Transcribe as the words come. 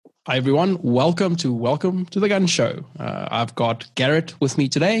Hi everyone, welcome to the Gun Show. I've got Garrett with me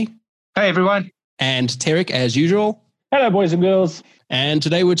today. Hey everyone. And Tarek as usual. Hello boys and girls. And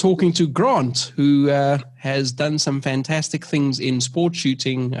today we're talking to Grant, who has done some fantastic things in sport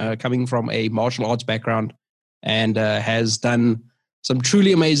shooting, coming from a martial arts background, and has done some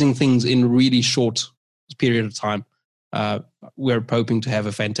truly amazing things in a really short period of time. We're hoping to have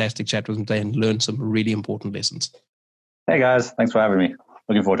a fantastic chat with him today and learn some really important lessons. Hey guys, thanks for having me.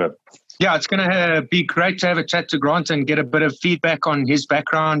 Looking forward to it. Yeah, it's going to be great to have a chat to Grant and get a bit of feedback on his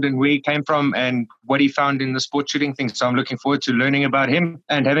background and where he came from and what he found in the sport shooting thing. So I'm looking forward to learning about him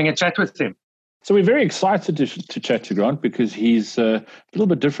and having a chat with him. So we're very excited to chat to Grant because he's a little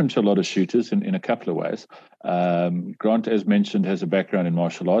bit different to a lot of shooters in a couple of ways. Grant, as mentioned, has a background in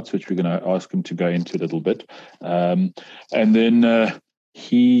martial arts, which we're going to ask him to go into a little bit. And then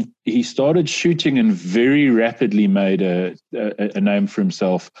he started shooting and very rapidly made a name for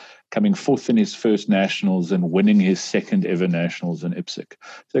himself, coming fourth in his first nationals and winning his second ever nationals in IPSC.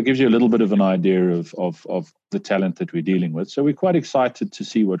 So it gives you a little bit of an idea of the talent that we're dealing with. So we're quite excited to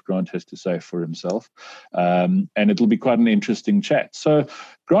see what Grant has to say for himself. And it'll be quite an interesting chat. So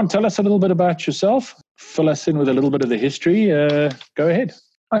Grant, tell us a little bit about yourself. Fill us in with a little bit of the history. Go ahead.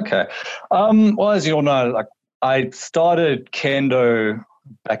 Okay. Well, as you all know, I started Kendo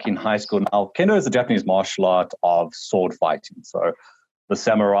back in high school. Now, Kendo is a Japanese martial art of sword fighting. So the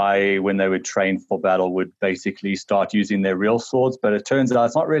samurai, when they would train for battle, would basically start using their real swords. But it turns out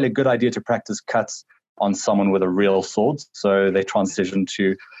it's not really a good idea to practice cuts on someone with a real sword. So they transitioned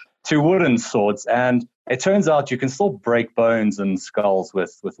to wooden swords. And it turns out you can still break bones and skulls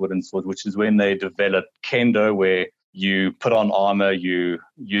with wooden swords, which is when they developed Kendo, where you put on armor, you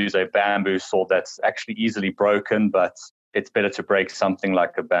use a bamboo sword that's actually easily broken, but it's better to break something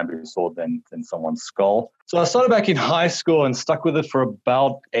like a bamboo sword than someone's skull. So I started back in high school and stuck with it for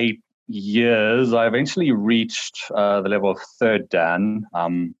about 8 years. I eventually reached the level of third Dan,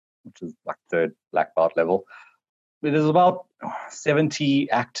 which is like third black belt level. There's about 70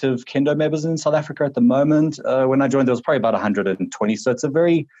 active Kendo members in South Africa at the moment. When I joined, there was probably about 120. So it's a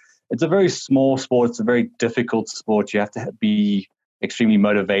very small sport. It's a very difficult sport. You have to be extremely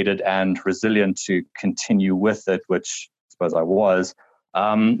motivated and resilient to continue with it, which I suppose I was.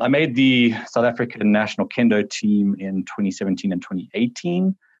 I made the South African national Kendo team in 2017 and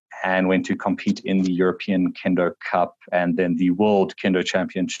 2018 and went to compete in the European Kendo Cup and then the World Kendo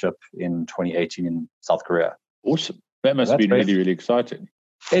Championship in 2018 in South Korea. Awesome. That must be really, really exciting.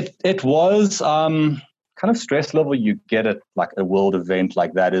 It was. Kind of stress level you get at like a world event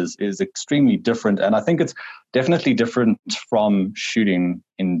like that is extremely different. And I think it's definitely different from shooting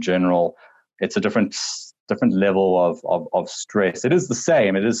in general. It's a different level of stress. It is the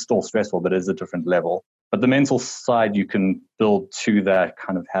same. It is still stressful, but it is a different level. But the mental side you can build to that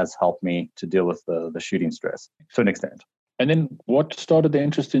kind of has helped me to deal with the shooting stress to an extent. And then what started the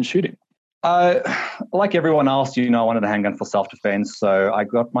interest in shooting? Like everyone else, I wanted a handgun for self-defense. So I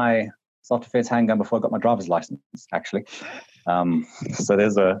got my self-defense handgun before I got my driver's license, actually. So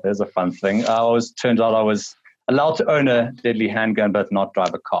there's a fun thing. Turns out I was allowed to own a deadly handgun, but not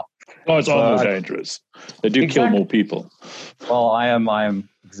drive a car. Oh, it's all more dangerous. They do kill more people. Well, I am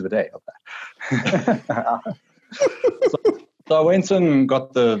exhibit A of that. So I went and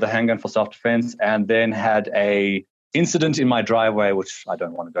got the handgun for self-defense and then had a incident in my driveway, which I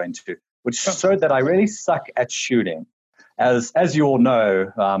don't want to go into, which showed that I really suck at shooting. As you all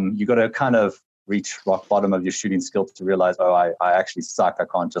know, you got to kind of reach rock bottom of your shooting skills to realize, I actually suck. I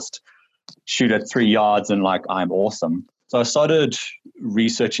can't just shoot at 3 yards and I'm awesome. So I started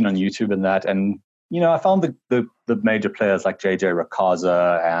researching on YouTube and that, and I found the major players like JJ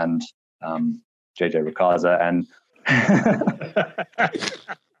Rakaza and a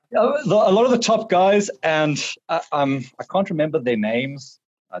lot of the top guys, and I can't remember their names.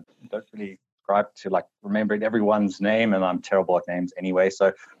 I don't really to remembering everyone's name, and I'm terrible at names anyway,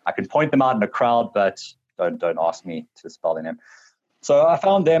 so I could point them out in a crowd, but don't ask me to spell their name. So I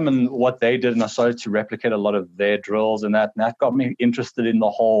found them and what they did, and I started to replicate a lot of their drills, and that got me interested in the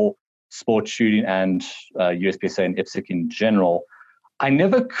whole sport shooting and USPSA and IPSC in general. I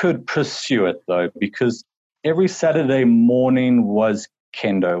never could pursue it though, because every Saturday morning was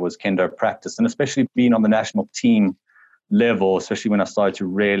Kendo practice, and especially being on the national team level, especially when I started to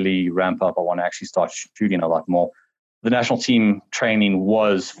really ramp up, I want to actually start shooting a lot more. The national team training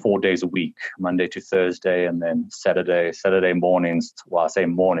was 4 days a week, Monday to Thursday, and then Saturday mornings. Well, I say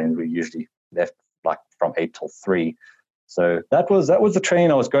mornings, we usually left from 8 till 3. So that was the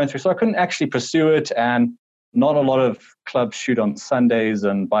training I was going through. So I couldn't actually pursue it, and not a lot of clubs shoot on Sundays.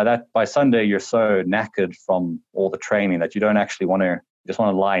 And by Sunday, you're so knackered from all the training that you don't actually want to just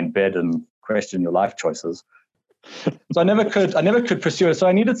want to lie in bed and question your life choices. So I never could pursue it. So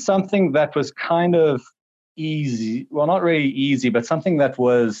I needed something that was kind of easy. Well, not really easy, but something that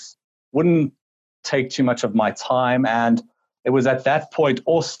wouldn't take too much of my time. And it was at that point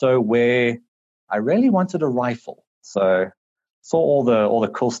also where I really wanted a rifle. So saw all the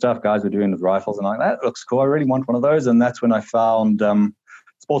cool stuff guys were doing with rifles, and I'm like, that looks cool. I really want one of those. And that's when I found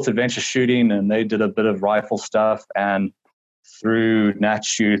Sports Adventure Shooting, and they did a bit of rifle stuff. And through Nat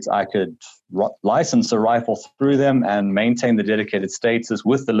Shoot, I could license a rifle through them and maintain the dedicated status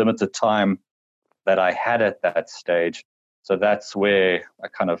with the limited time that I had at that stage. So that's where I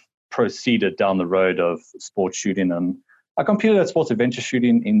kind of proceeded down the road of sports shooting, and I competed at Sports Adventure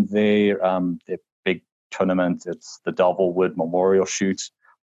Shooting in their big tournament. It's the Delvelwood Memorial Shoot.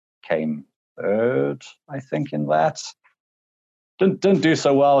 Came third, I think, in that. Didn't do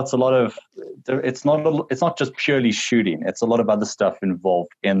so well. It's a lot of. It's not just purely shooting. It's a lot of other stuff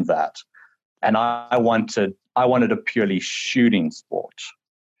involved in that. And I wanted a purely shooting sport.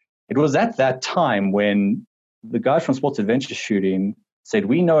 It was at that time when the guys from Sports Adventure Shooting said,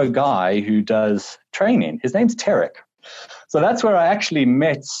 we know a guy who does training. His name's Tarek. So that's where I actually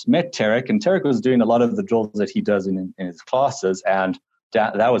met Tarek, and Tarek was doing a lot of the drills that he does in his classes, and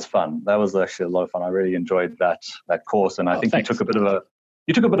that was fun. That was actually a lot of fun. I really enjoyed that course, and I think you took a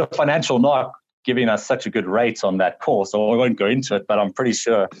bit of financial knock giving us such a good rate on that course. So I won't go into it, but I'm pretty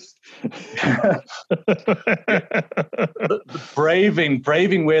sure the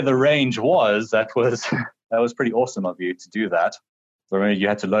braving where the range was, that was pretty awesome of you to do that. So I mean, you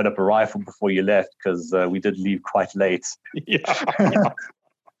had to load up a rifle before you left, because we did leave quite late. Yeah.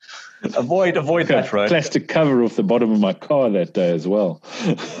 avoid that road. Plastic cover off the bottom of my car that day as well.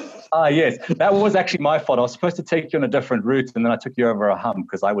 Yes, that was actually my fault. I was supposed to take you on a different route, and then I took you over a hump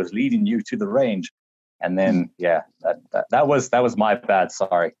because I was leading you to the range. And then, yeah, that was my bad.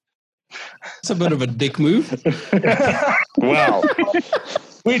 Sorry. It's a bit of a dick move. Wow.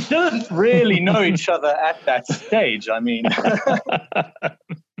 We didn't really know each other at that stage. I mean,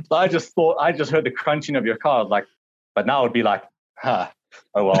 I just heard the crunching of your car, like, but now it'd be like, oh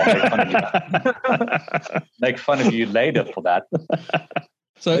well, I'll make fun of you. Make fun of you later for that.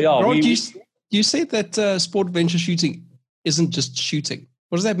 So, yeah, Grant, you said that Sport Adventure Shooting isn't just shooting.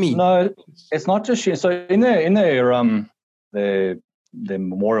 What does that mean? No, it's not just shooting. So in the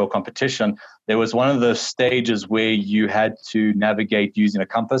memorial competition, there was one of the stages where you had to navigate using a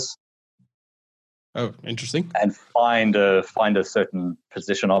compass. Oh, interesting. And find a certain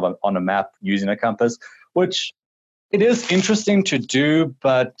position on a map using a compass, which it is interesting to do,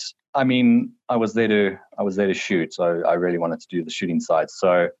 but I mean, I was there to shoot, so I really wanted to do the shooting side.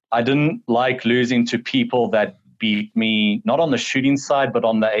 So I didn't like losing to people that beat me, not on the shooting side, but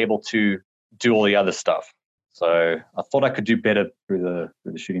on the able to do all the other stuff. So I thought I could do better through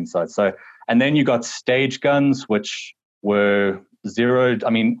the shooting side. So, and then you got stage guns, which were zeroed. I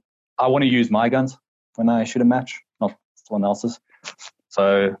mean, I want to use my guns when I shoot a match, not someone else's.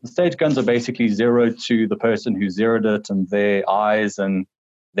 So the stage guns are basically zeroed to the person who zeroed it, and their eyes and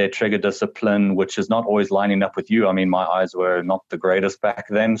their trigger discipline, which is not always lining up with you. I mean, my eyes were not the greatest back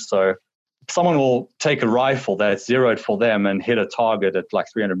then. So someone will take a rifle that's zeroed for them and hit a target at like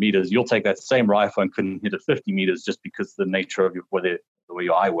 300 meters. You'll take that same rifle and couldn't hit at 50 meters just because the nature of the way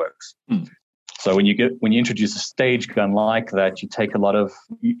your eye works. So when you introduce a stage gun like that,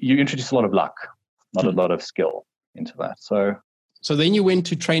 you introduce a lot of luck, not a lot of skill into that. So then you went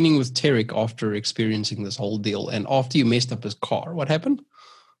to training with Tarek after experiencing this whole deal, and after you messed up his car, what happened?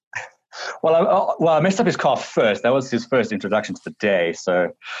 Well, I messed up his car first. That was his first introduction to the day.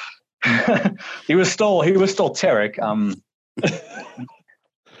 So he was still Tarek.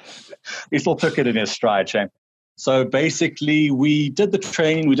 He still took it in his stride, Shane. So basically, we did the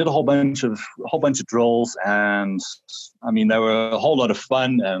training. We did a whole bunch of drills, and I mean, they were a whole lot of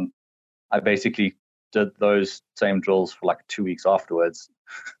fun. And I basically did those same drills for like 2 weeks afterwards.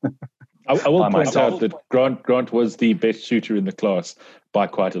 I will point out that Grant was the best shooter in the class by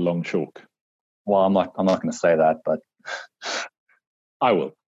quite a long chalk. Well, I'm not going to say that, but I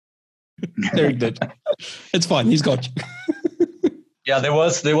will. Very good. It's fine. He's got you. Yeah, there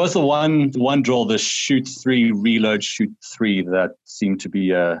was the one drill, the shoot 3, reload, shoot 3, that seemed to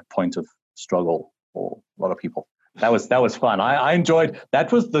be a point of struggle for a lot of people. That was fun. I enjoyed.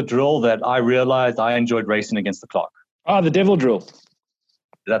 That was the drill that I realized I enjoyed racing against the clock. The devil drill.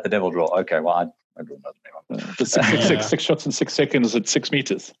 Is that the devil drill? Okay, well, I don't know. The 6 shots in 6 seconds at 6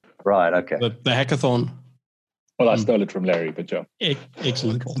 meters. Right, okay. The hackathon. Well, I stole it from Larry, but yeah.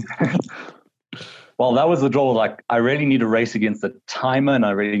 Excellent. Well, that was the drill. Like, I really need to race against the timer, and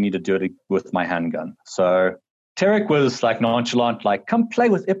I really need to do it with my handgun. So Tarek was like nonchalant, like, come play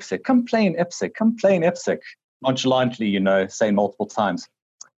with IPSC, come play in IPSC, come play in IPSC. Nonchalantly, saying multiple times.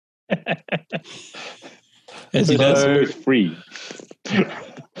 As he does. Always free.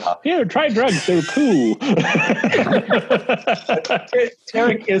 Here, try drugs. They're cool.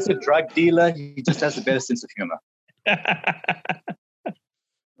 Tarek is a drug dealer. He just has a better sense of humor.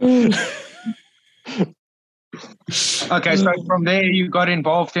 Okay, so from there you got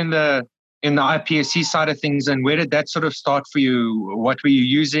involved in the IPSC side of things, and where did that sort of start for you? What were you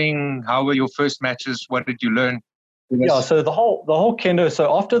using? How were your first matches? What did you learn? Yeah, so the whole kendo.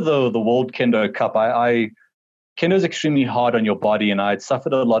 So after the World Kendo Cup, kendo is extremely hard on your body, and I'd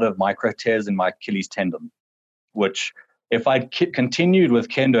suffered a lot of micro tears in my Achilles tendon, which if I'd continued with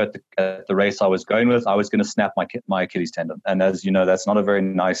kendo at the race I was going with, I was going to snap my Achilles tendon. And as you know, that's not a very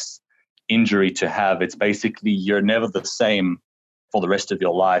nice injury to have. It's basically you're never the same for the rest of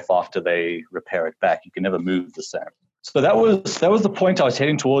your life after they repair it back. You can never move the same. So that was the point I was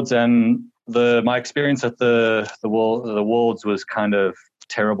heading towards, and my experience at the Worlds was kind of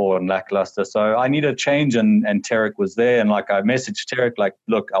terrible and lackluster. So I needed a change, and Tarek was there, and like I messaged Tarek like,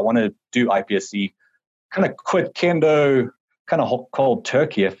 look, I want to do IPSC, kind of quit kendo, kind of cold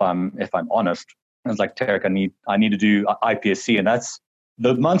turkey if I'm honest. I was like, Tarek, I need to do IPSC, and that's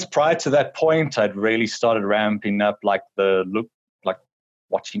the months prior to that point. I'd really started ramping up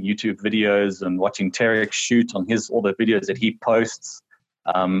watching YouTube videos and watching Tarek shoot on all the videos that he posts,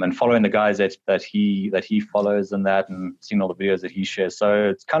 and following the guys that he follows and seeing all the videos that he shares. So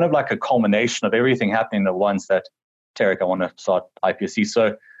it's kind of like a culmination of everything happening at once that, Tarek, I want to start IPSC.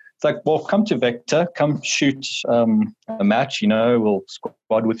 So it's like, well, come to Vector, come shoot a match, we'll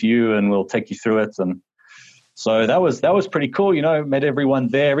squad with you and we'll take you through it. And so that was pretty cool, met everyone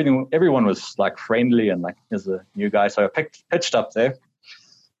there. Everyone was like friendly and like, there's a new guy. So I pitched up there.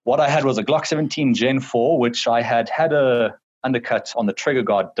 What I had was a Glock 17 Gen 4, which I had a undercut on the trigger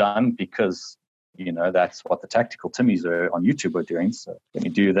guard done because, that's what the tactical Timmies on YouTube were doing. So let me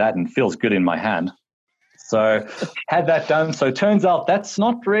do that, and feels good in my hand. So had that done. So it turns out that's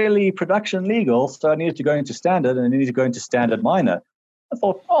not really production legal. So I needed to go into standard, and I needed to go into standard minor. I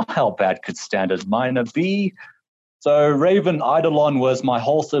thought, how bad could standard minor be? So Raven Eidolon was my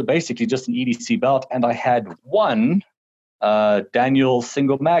holster, basically just an EDC belt, and I had one Daniel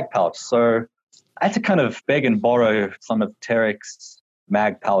single mag pouch. So I had to kind of beg and borrow some of Tarek's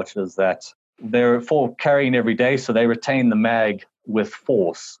mag pouches that they're for carrying every day, so they retain the mag with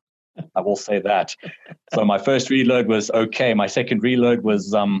force. I will say that. So my first reload was okay. My second reload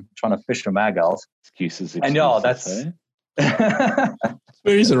was trying to fish a mag out. Excuses. And yeah, that's...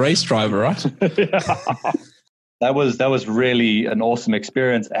 Where is a race driver, right? That was really an awesome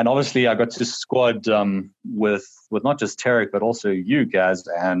experience. And obviously I got to squad with not just Tarek, but also you guys.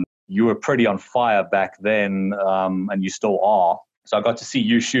 And you were pretty on fire back then, and you still are. So I got to see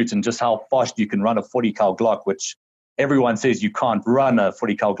you shoot and just how fast you can run a 40 cal Glock, which everyone says you can't run a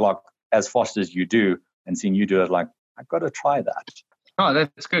 40 cal Glock as fast as you do. And seeing you do it, like, I've got to try that. Oh,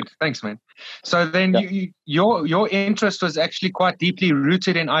 that's good. Thanks, man. So then your interest was actually quite deeply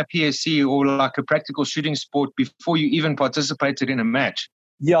rooted in IPSC, or like a practical shooting sport, before you even participated in a match.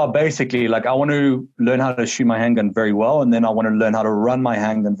 Yeah, basically, like I want to learn how to shoot my handgun very well, and then I want to learn how to run my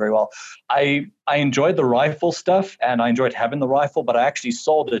handgun very well. I enjoyed the rifle stuff, and I enjoyed having the rifle, but I actually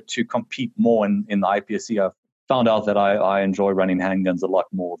sold it to compete more in the IPSC. I found out that I enjoy running handguns a lot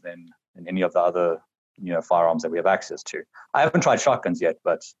more than any of the other firearms that we have access to. I haven't tried shotguns yet,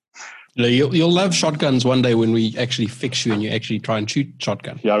 but you'll love shotguns one day when we actually fix you and you actually try and shoot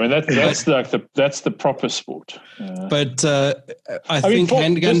shotgun. Yeah, I mean that's the proper sport. But I think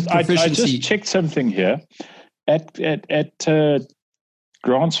handgun proficiency. I just checked something here. At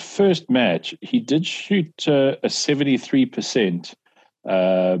Grant's first match, he did shoot a 73%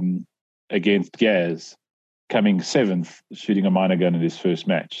 against Gaz, coming 7th, shooting a minor gun in his first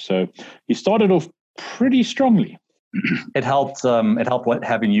match. So he started off pretty strongly. It helped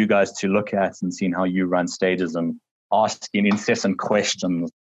having you guys to look at and seeing how you run stages and asking incessant questions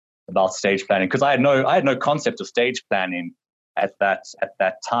about stage planning, because I had no concept of stage planning at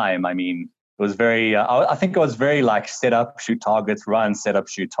that time. I mean, it was very I think I was very like set up, shoot targets, run, set up,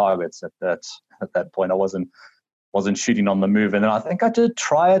 shoot targets at that point. I wasn't shooting on the move, and then I think I did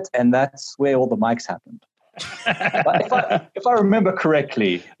try it, and that's where all the mics happened. if I remember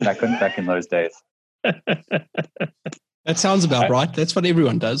correctly, back in those days. That sounds about right. That's what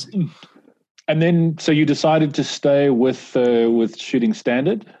everyone does. And then, so you decided to stay with shooting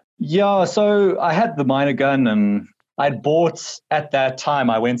standard? Yeah. So I had the minor gun, and I'd bought at that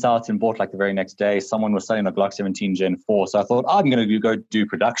time. I went out and bought like the very next day. Someone was selling a Glock 17 Gen 4, so I thought I'm going to go do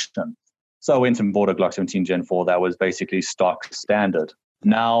production. So I went and bought a Glock 17 Gen 4 that was basically stock standard.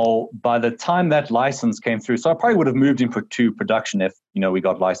 Now, by the time that license came through, so I probably would have moved into production if, we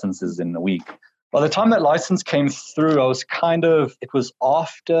got licenses in a week. By the time that license came through, it was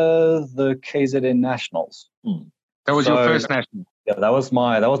after the KZN Nationals. That was your first national? Yeah, that was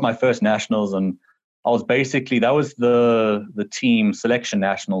my first nationals, and I was basically, that was the team selection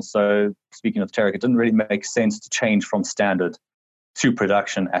nationals. So speaking of Tarek, it didn't really make sense to change from standard to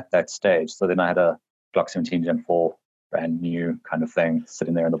production at that stage. So then I had a Glock 17 Gen 4, brand new kind of thing,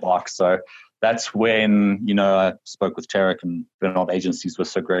 sitting there in the box. So that's when, I spoke with Tarek, and Bernard Agencies were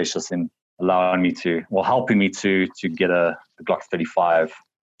so gracious in allowing me helping me to get a Glock 35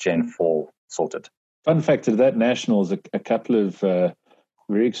 Gen 4 sorted. Fun fact of that nationals, a couple of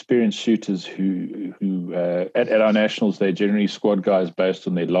very experienced shooters who at our nationals, they're generally squad guys based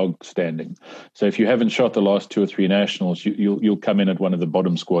on their log standing. So if you haven't shot the last 2 or 3 nationals, you'll come in at one of the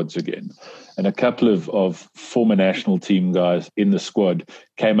bottom squads again. And a couple of former national team guys in the squad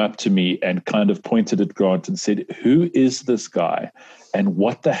came up to me and kind of pointed at Grant and said, "Who is this guy? And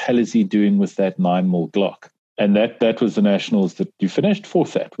what the hell is he doing with that 9mm Glock?" And that was the nationals that you finished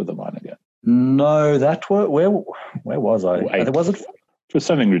 4th at with a minor gun. No, where was I? Was it? It was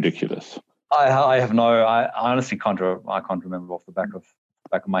something ridiculous. I have I honestly can't remember off the back of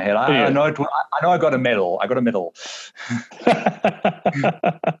my head. I know I got a medal. I got a medal.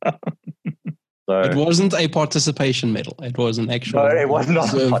 So, it wasn't a participation medal. It was an actual. No, it was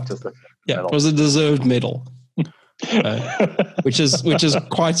not a participation medal. It was a deserved medal, which is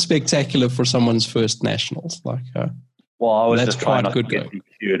quite spectacular for someone's first nationals. I was just trying not to get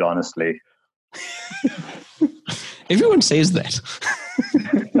DQ'd, honestly. Everyone says that.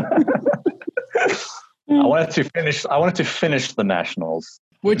 I wanted to finish the nationals,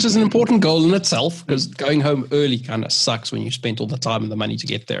 which is an important goal in itself, because going home early kind of sucks when you spent all the time and the money to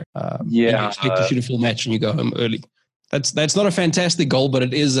get there. You expect to shoot a full match and you go home early. That's not a fantastic goal, but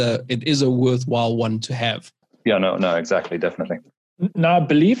it is a worthwhile one to have. Yeah, no, exactly, definitely. Now, I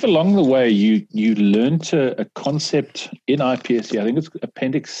believe along the way you learned a concept in IPSC. I think it's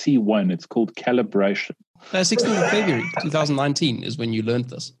Appendix C1. It's called calibration. 16th of February 2019 is when you learned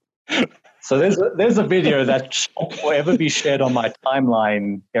this. So there's a video that will forever be shared on my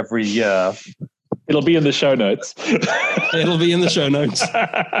timeline every year. It'll be in the show notes. It'll be in the show notes. So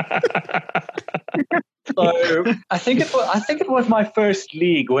I think it was my first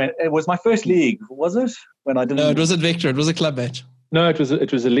league. Was it? When I didn't. No, it was at Vector. It was a club match. No, it was a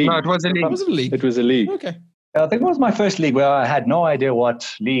league. No, it was a league. It was a league. Okay. I think it was my first league where I had no idea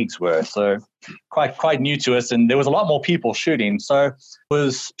what leagues were. So quite new to us, and there was a lot more people shooting. So I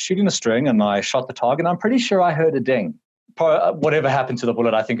was shooting a string and I shot the target. And I'm pretty sure I heard a ding. Whatever happened to the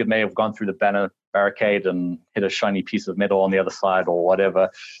bullet, I think it may have gone through the barricade and hit a shiny piece of metal on the other side or whatever.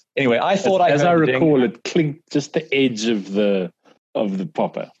 Anyway, I thought as I recall, it clinked just the edge of the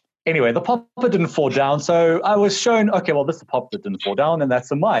popper. Anyway, the popper didn't fall down, so I was shown, okay, well, this is the popper that didn't fall down, and that's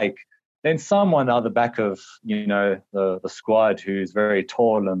a mic. Then someone out the back of, the squad, who's very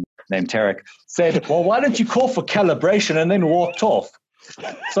tall and named Tarek, said, "Well, why don't you call for calibration?" and then walked off.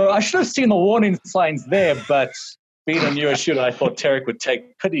 So I should have seen the warning signs there, but being a newer shooter, I thought Tarek would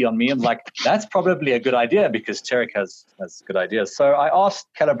take pity on me. And that's probably a good idea because Tarek has good ideas. So I asked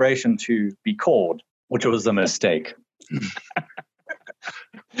calibration to be called, which was a mistake.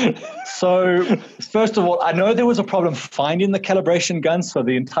 So first of all, I know there was a problem finding the calibration gun, so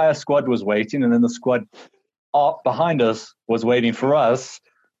the entire squad was waiting, and then the squad behind us was waiting for us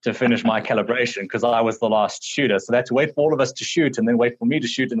to finish my calibration because I was the last shooter. So they had to wait for all of us to shoot and then wait for me to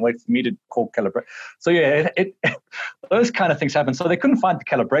shoot and wait for me to call calibration. So yeah, those kind of things happen. So they couldn't find the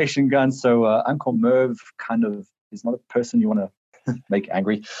calibration gun. So Uncle Merv kind of is not a person you want to make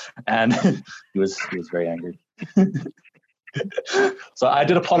angry, and he was very angry. So I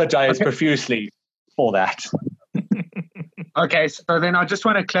did apologize profusely for that. Okay, so then I just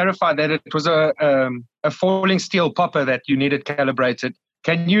want to clarify that it was a falling steel popper that you needed calibrated.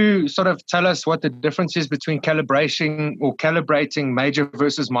 Can you sort of tell us what the difference is between calibrating major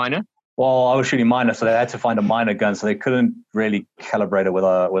versus minor? Well, I was shooting minor, so they had to find a minor gun, so they couldn't really calibrate it with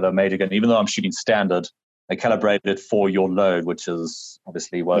a major gun. Even though I'm shooting standard, they calibrated it for your load, which is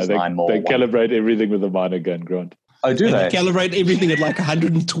obviously 9 more. They calibrate everything with a minor gun, Grant. Oh, do they? Calibrate everything at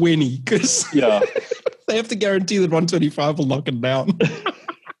 120 because they have to guarantee that 125 will knock it down.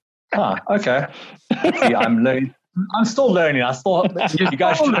 Okay. See, I'm learning. I'm still learning. You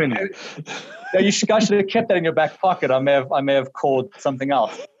guys should learning. You guys should have kept that in your back pocket. I may have called something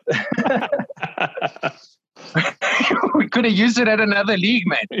else. We could have used it at another league,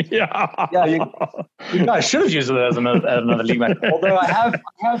 man. Yeah. You guys should have used it as another league, man. Although I have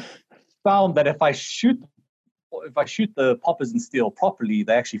found that if I shoot the poppers and steel properly,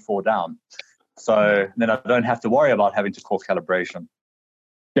 they actually fall down. So then I don't have to worry about having to course calibration.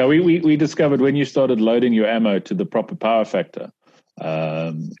 Yeah, we discovered when you started loading your ammo to the proper power factor,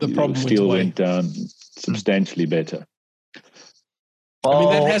 the problem steel went down substantially better. Well, I mean,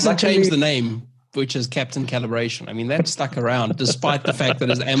 that hasn't changed the name, which is Captain Calibration. I mean, that stuck around despite the fact that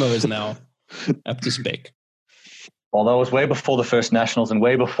his ammo is now up to spec. Well, that was way before the first nationals and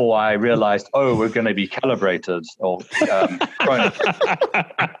way before I realized, we're going to be calibrated or chrono.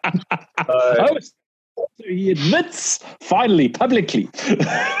 He admits, finally, publicly.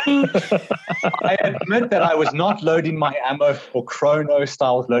 I admit that I was not loading my ammo for chrono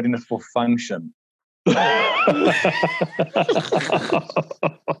style, I was loading it for function. Whatever.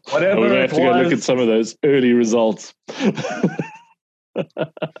 We'll have to go look at some of those early results.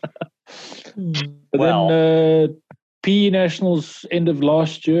 Then PE Nationals end of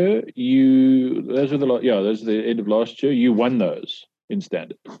last year. Those are the end of last year. You won those in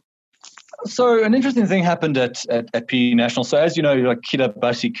standard. So an interesting thing happened at PE National. So as you know, like Kida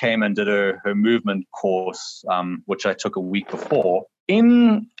Bussey came and did her movement course, which I took a week before.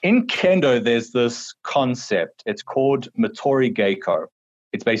 In Kendo, there's this concept. It's called Matori Geiko.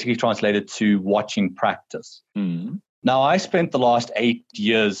 It's basically translated to watching practice. Mm. Now, I spent the last 8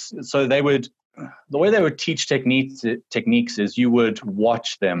 years. So the way they would teach techniques is you would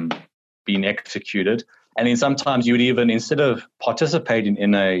watch them being executed. And then sometimes you would even, instead of participating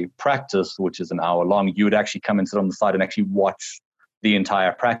in a practice, which is an hour long, you would actually come and sit on the side and actually watch the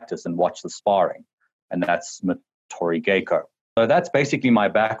entire practice and watch the sparring. And that's Matori Geiko. So that's basically my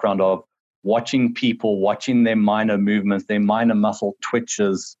background of watching people, watching their minor movements, their minor muscle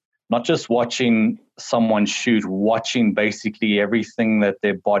twitches, not just watching someone shoot, watching basically everything that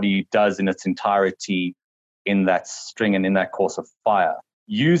their body does in its entirety in that string and in that course of fire.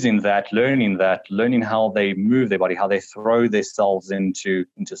 Using that, learning how they move their body, how they throw themselves into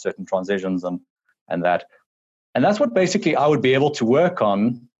certain transitions and that. And that's what basically I would be able to work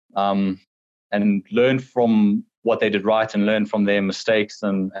on and learn from what they did right and learn from their mistakes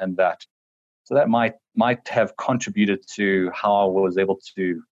and that. So that might have contributed to how I was able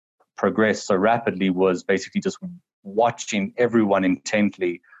to progress so rapidly, was basically just watching everyone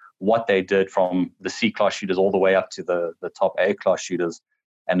intently, what they did from the C-class shooters all the way up to the top A-class shooters,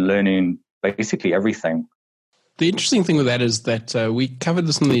 and learning basically everything. The interesting thing with that is that we covered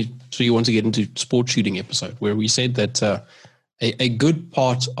this in the So You Want to Get Into Sport Shooting episode, where we said that a good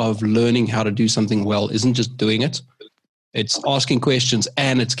part of learning how to do something well isn't just doing it. It's asking questions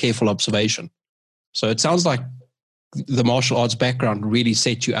and it's careful observation. So it sounds like the martial arts background really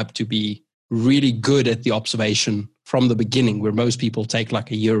set you up to be really good at the observation from the beginning, where most people take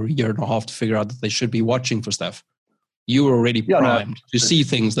like a year and a half to figure out that they should be watching for stuff. You were already primed to see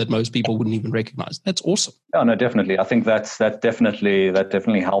things that most people wouldn't even recognize. That's awesome. Yeah, no, definitely. I think that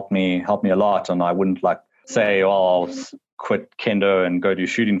definitely helped me a lot. And I wouldn't say, I'll quit kendo and go do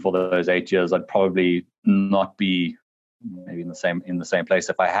shooting for those 8 years. I'd probably not be maybe in the same place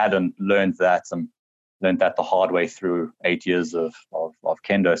if I hadn't learned that the hard way through 8 years of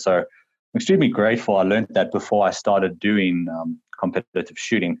kendo. So I'm extremely grateful I learned that before I started doing competitive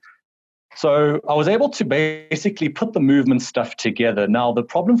shooting. So I was able to basically put the movement stuff together. Now, the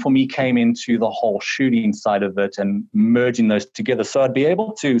problem for me came into the whole shooting side of it and merging those together. So I'd be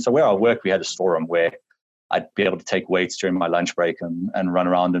able to, so where I work, we had a storeroom where I'd be able to take weights during my lunch break and run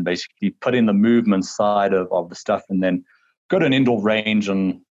around and basically put in the movement side of the stuff, and then go to an indoor range.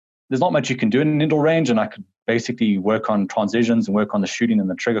 And there's not much you can do in an indoor range. And I could basically work on transitions and work on the shooting and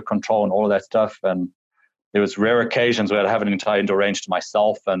the trigger control and all of that stuff. And there was rare occasions where I'd have an entire indoor range to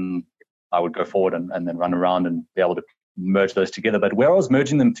myself, and I would go forward and then run around and be able to merge those together. But where I was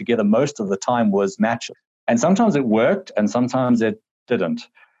merging them together most of the time was matches. And sometimes it worked and sometimes it didn't.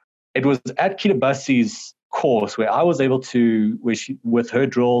 It was at Kida Bussey's course where I was able to, with her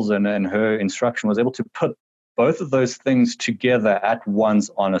drills and her instruction, was able to put both of those things together at once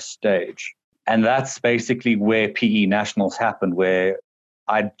on a stage. And that's basically where PE Nationals happened, where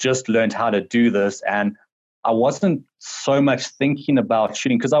I just learned how to do this. And I wasn't so much thinking about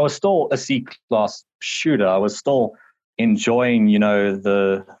shooting because I was still a C-class shooter. I was still enjoying,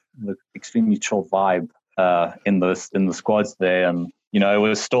 the extremely chill vibe in the squads there, and it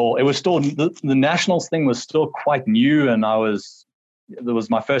was still the nationals thing was still quite new, and there was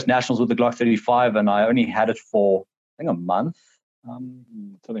my first nationals with the Glock 35, and I only had it for I think a month,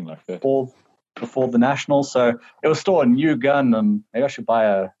 something like that. Before the nationals, so it was still a new gun, and maybe I should buy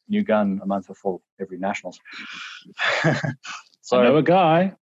a new gun a month before every nationals. So I know a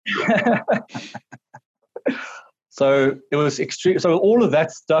guy. So it was extreme. So all of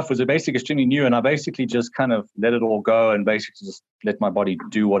that stuff was basically extremely new, and I basically just kind of let it all go and basically just let my body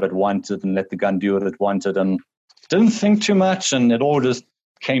do what it wanted and let the gun do what it wanted, and didn't think too much, and it all just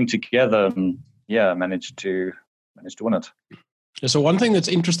came together, and managed to win it. So one thing that's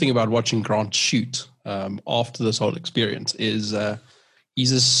interesting about watching Grant shoot after this whole experience is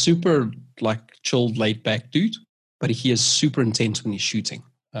he's a super chilled, laid back dude, but he is super intense when he's shooting.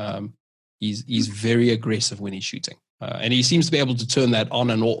 He's very aggressive when he's shooting. And he seems to be able to turn that on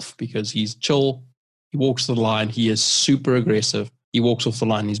and off because he's chill. He walks the line. He is super aggressive. He walks off the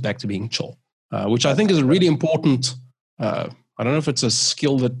line. He's back to being chill, which I think is a really important, I don't know if it's a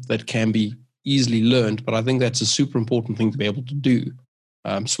skill that can be easily learned, but I think that's a super important thing to be able to do.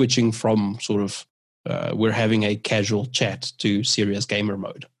 Switching from sort of, we're having a casual chat to serious gamer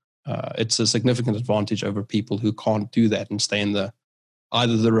mode. It's a significant advantage over people who can't do that and stay in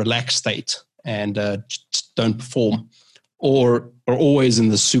either the relaxed state and just don't perform, or are always in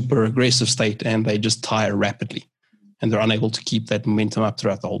the super aggressive state and they just tire rapidly and they're unable to keep that momentum up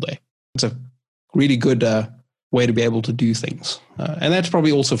throughout the whole day. It's a really good way to be able to do things. And that's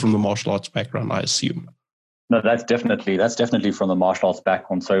probably also from the martial arts background, I assume. No, that's definitely from the martial arts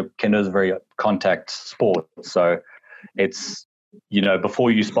background. So kendo is a very contact sport. So it's,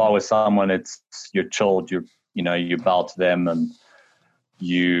 before you spar with someone, you're chilled, you bow to them and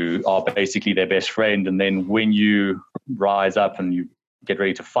you are basically their best friend. And then when you rise up and you get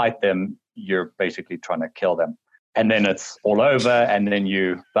ready to fight them, you're basically trying to kill them. And then it's all over, and then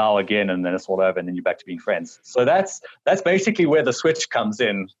you bow again, and then it's all over, and then you're back to being friends. So that's basically where the switch comes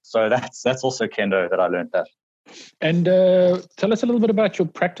in. So that's also kendo that I learned that. And tell us a little bit about your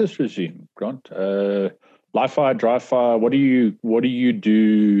practice regime, Grant. Live fire, dry fire. What do you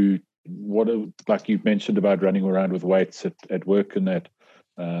do? Like you mentioned about running around with weights at work and that.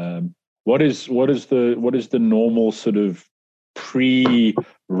 What is the normal sort of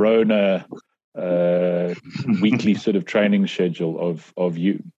pre-Rona weekly sort of training schedule of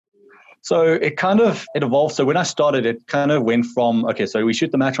you? So it evolved. So when I started, it kind of went from, okay, so we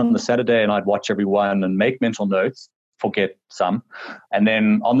shoot the match on the Saturday and I'd watch everyone and make mental notes, forget some. And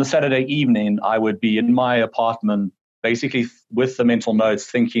then on the Saturday evening, I would be in my apartment, basically with the mental notes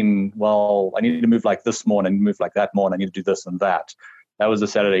thinking, well, I need to move like this more and I need to move like that more and I need to do this and that. That was the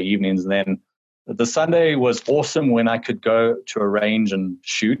Saturday evenings. And then the Sunday was awesome when I could go to a range and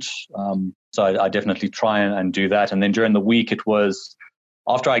shoot. So I definitely try and do that. And then during the week, it was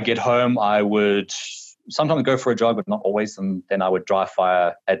after I get home, I would sometimes go for a jog, but not always. And then I would dry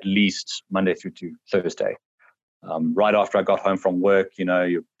fire at least Monday through to Thursday. Right after I got home from work,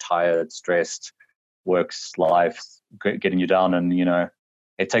 you're tired, stressed, work's life, getting you down. And,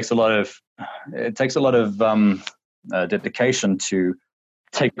 it takes a lot of dedication to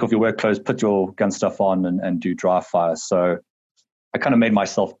take off your work clothes, put your gun stuff on and do dry fire. So I kind of made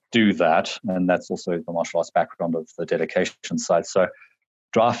myself do that. And that's also the martial arts background of the dedication side. So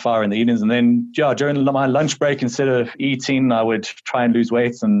dry fire in the evenings. And then, during my lunch break, instead of eating, I would try and lose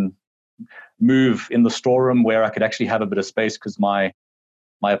weight and move in the storeroom where I could actually have a bit of space because my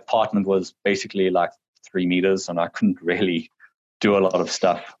apartment was basically like 3 meters and I couldn't really do a lot of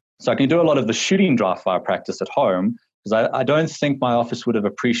stuff. So I can do a lot of the shooting dry fire practice at home because I don't think my office would have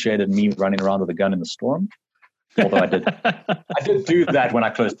appreciated me running around with a gun in the storeroom. Although I did do that when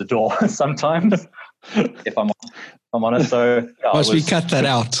I closed the door sometimes, if I'm honest. So must we cut that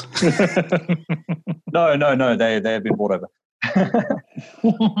out? No, they have been brought over.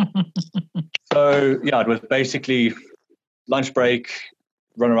 So it was basically lunch break,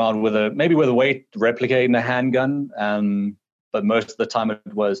 run around with a weight replicating a handgun, but most of the time it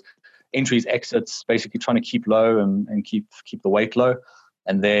was entries, exits, basically trying to keep low and keep the weight low,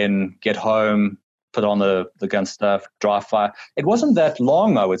 and then get home, put on the gun stuff, dry fire. It wasn't that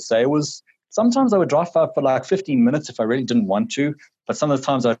long, I would say. It was sometimes I would dry fire for like 15 minutes if I really didn't want to, but some of the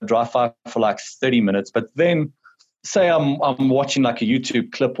times I'd dry fire for like 30 minutes. But then say I'm watching like a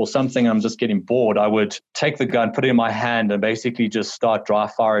YouTube clip or something, I'm just getting bored, I would take the gun, put it in my hand and basically just start dry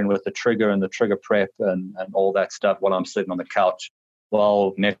firing with the trigger and the trigger prep and all that stuff while I'm sitting on the couch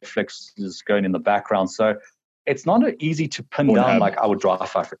while Netflix is going in the background. So it's not easy to pin down like I would dry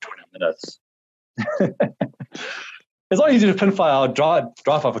fire for 20 minutes. It's not easy to pin fire dry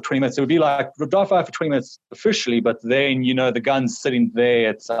fire for 20 minutes. It would be like dry fire for 20 minutes officially, but then the gun's sitting there,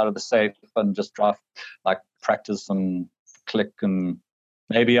 it's out of the safe, and just practice and click. And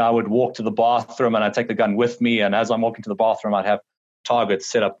maybe I would walk to the bathroom and I'd take the gun with me, and as I'm walking to the bathroom, I'd have targets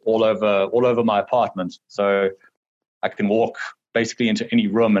set up all over my apartment, so I can walk basically into any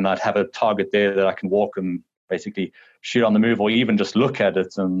room and I'd have a target there that I can walk and basically shoot on the move, or even just look at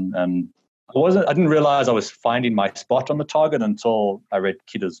it and I didn't realize I was finding my spot on the target until I read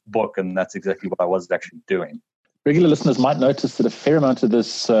Kita's book, and that's exactly what I was actually doing. Regular listeners might notice that a fair amount of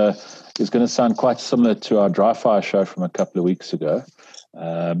this is going to sound quite similar to our dry fire show from a couple of weeks ago.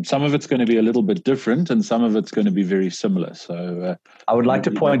 Some of it's going to be a little bit different, and some of it's going to be very similar. So I would like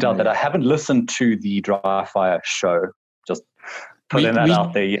to point out that I haven't listened to the dry fire show. Just putting that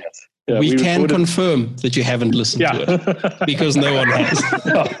out there yet. Yeah, we can confirm that you haven't listened to it because no one has.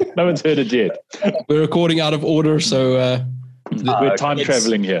 No one's heard it yet. We're recording out of order, so we're time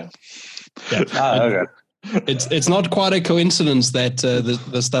traveling here. Yeah. Okay. It's not quite a coincidence that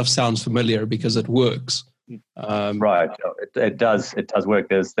the stuff sounds familiar because it works. Right, it does work.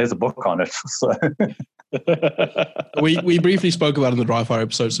 There's a book on it. So. we briefly spoke about it in the dry fire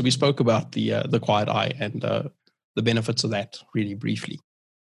episode. So we spoke about the quiet eye and the benefits of that really briefly.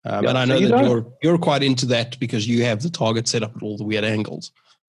 And I know that you're quite into that because you have the target set up at all the weird angles.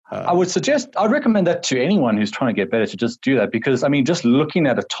 I'd recommend that to anyone who's trying to get better to just do that, because I mean, just looking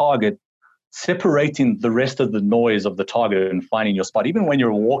at a target, separating the rest of the noise of the target and finding your spot, even when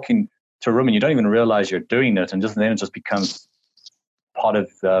you're walking to a room and you don't even realize you're doing it, and then it just becomes part of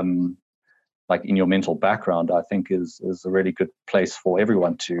like in your mental background, I think is a really good place for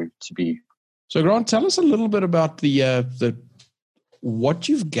everyone to be. So Grant, tell us a little bit about the what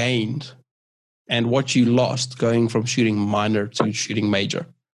you've gained and what you lost going from shooting minor to shooting major.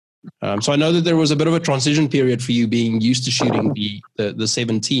 So I know that there was a bit of a transition period for you being used to shooting the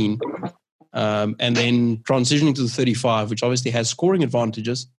 17 and then transitioning to the 35, which obviously has scoring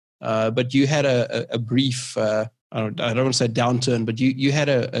advantages. But you had a brief, I don't want to say downturn, but you had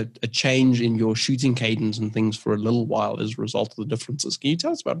a change in your shooting cadence and things for a little while as a result of the differences. Can you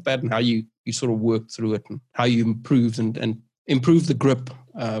tell us about that and how you sort of worked through it and how you improved and improved the grip,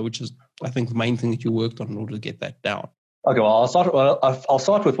 which is, I think, the main thing that you worked on in order to get that down? Okay, well, I'll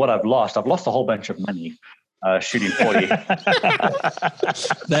start with what I've lost. I've lost a whole bunch of money shooting 40.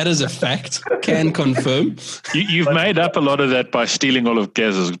 That is a fact. Can confirm. You've made up a lot of that by stealing all of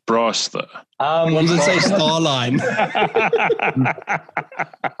Gaz's brass, though. Ones that say Starline.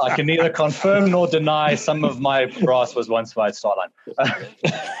 I can neither confirm nor deny some of my brass was once by Starline.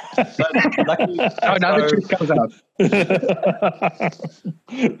 Now the truth comes out.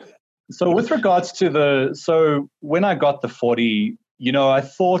 So with regards to when I got the 40, I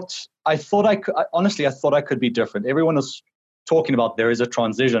thought I could be different. Everyone was talking about there is a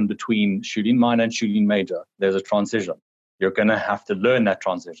transition between shooting minor and shooting major. There's a transition. You're going to have to learn that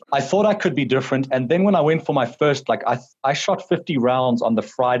transition. I thought I could be different. And then when I went for my first, I shot 50 rounds on the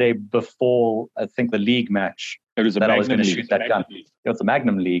Friday before, I think, the league match. It was I was going to shoot that gun. It was the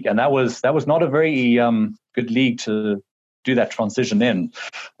Magnum League. And that was not a very good league to do that transition in.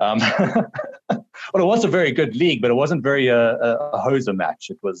 Well, it was a very good league, but it wasn't very a hoser match.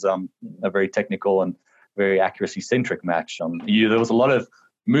 It was a very technical and very accuracy-centric match. There was a lot of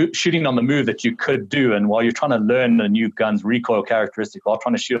shooting on the move that you could do, and while you're trying to learn the new gun's recoil characteristic while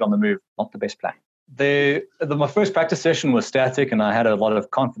trying to shoot on the move, not the best plan. My first practice session was static, and I had a lot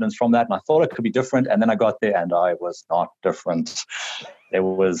of confidence from that, and I thought it could be different, and then I got there, and I was not different. It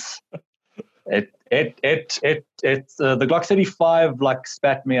was... the Glock 35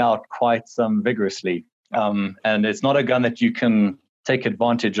 spat me out quite vigorously, and it's not a gun that you can take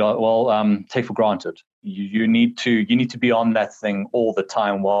advantage of. Well, take for granted. You need to be on that thing all the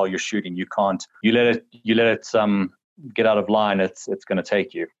time while you're shooting. You can't. You let it get out of line. It's going to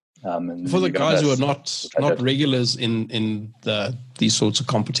take you. For the guys who are not regulars in these sorts of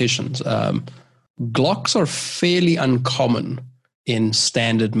competitions, Glocks are fairly uncommon in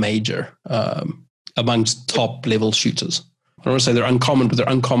standard major amongst top level shooters. I don't want to say they're uncommon, but they're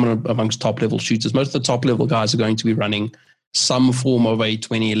uncommon amongst top level shooters. Most of the top level guys are going to be running some form of a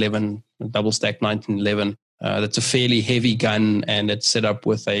 2011 double stack 1911. That's a fairly heavy gun, and it's set up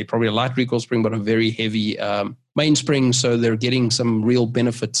with probably a light recoil spring, but a very heavy mainspring. So they're getting some real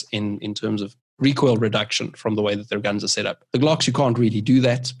benefits in terms of recoil reduction from the way that their guns are set up. The Glocks, you can't really do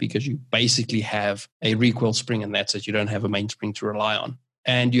that because you basically have a recoil spring, and that's it. You don't have a mainspring to rely on.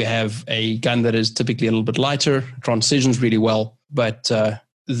 And you have a gun that is typically a little bit lighter, transitions really well, but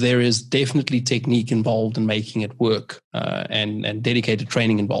there is definitely technique involved in making it work and dedicated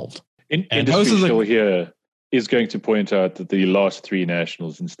training involved. Industry Show here is going to point out that the last 3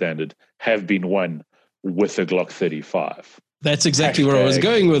 nationals in standard have been won with a Glock 35. That's exactly where I was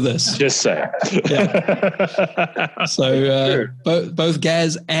going with this. Just saying. Yeah. So both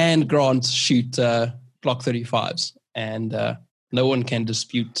Gaz and Grant shoot Glock 35s, and no one can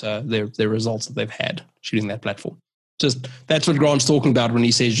dispute their results that they've had shooting that platform. Just that's what Grant's talking about when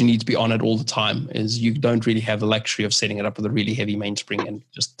he says you need to be on it all the time. Is you don't really have the luxury of setting it up with a really heavy mainspring and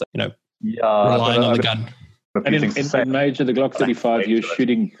just Yeah, relying on the gun. And in Major, the Glock 35, you're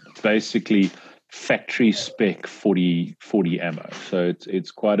shooting basically factory spec 40 ammo. So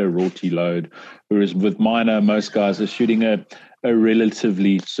it's quite a rorty load. Whereas with Minor, most guys are shooting a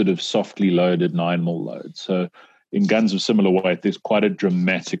relatively sort of softly loaded 9mm load. So in guns of similar weight, there's quite a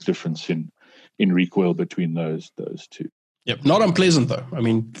dramatic difference in recoil between those two. Yep, not unpleasant though. I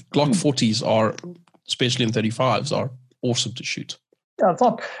mean, Glock 40s are, especially in 35s, are awesome to shoot. Yeah,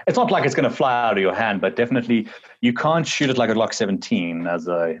 it's not like it's going to fly out of your hand, but definitely you can't shoot it like a Glock 17, as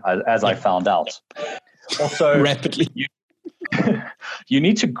I found out. Also, rapidly, you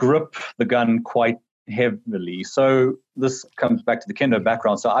need to grip the gun quite heavily. So this comes back to the kendo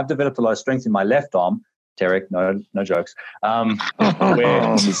background. So I've developed a lot of strength in my left arm. Derek, no jokes. Where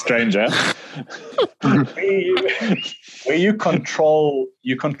I'm a stranger. where you control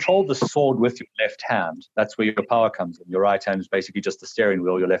the sword with your left hand. That's where your power comes in. Your right hand is basically just the steering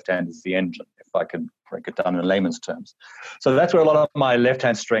wheel. Your left hand is the engine, if I can break it down in layman's terms. So that's where a lot of my left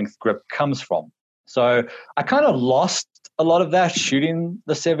hand strength grip comes from. So I kind of lost a lot of that shooting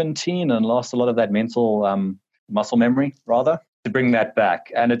the 17 and lost a lot of that mental muscle memory, rather, to bring that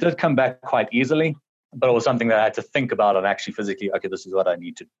back. And it did come back quite easily. But it was something that I had to think about and actually physically, okay, this is what I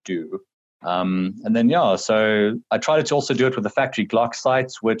need to do. And then, so I tried to also do it with the factory Glock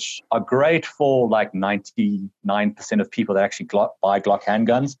sights, which are great for like 99% of people that actually buy Glock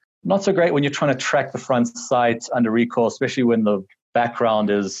handguns. Not so great when you're trying to track the front sight under recoil, especially when the background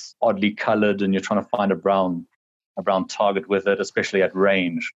is oddly colored and you're trying to find a brown target with it, especially at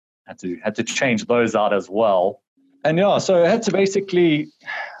range. Had to change those out as well. And so I had to basically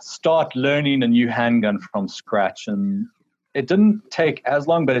start learning a new handgun from scratch. And it didn't take as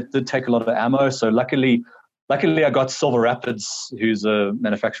long, but it did take a lot of ammo. So luckily I got Silver Rapids, who's a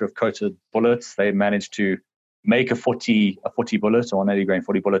manufacturer of coated bullets. They managed to make a 40 bullet, or 180 grain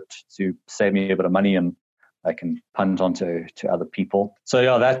 40 bullet, to save me a bit of money, and I can punt onto other people.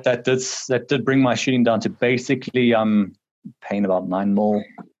 So that did bring my shooting down to basically paying about 9mm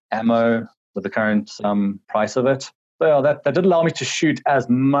ammo with the current price of it. So that did allow me to shoot as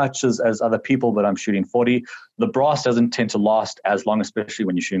much as other people, but I'm shooting 40. The brass doesn't tend to last as long, especially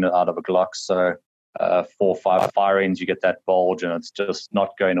when you're shooting it out of a Glock. So 4 or 5 firings, you get that bulge and it's just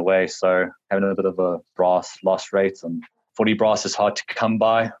not going away. So having a bit of a brass loss rate, and 40 brass is hard to come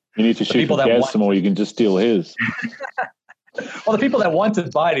by. You need to shoot Gaz some more, you can just steal his. Well, the people that want to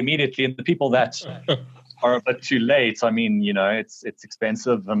buy it immediately, and the people that are a bit too late. I mean, it's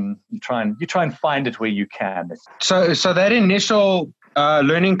expensive, and you try and find it where you can. So that initial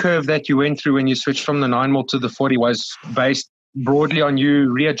learning curve that you went through when you switched from the 9mm to the 40 was based broadly on you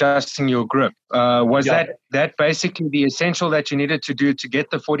readjusting your grip. Was that basically the essential that you needed to do to get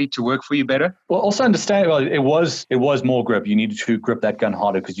the 40 to work for you better? Well, also understand, it was more grip. You needed to grip that gun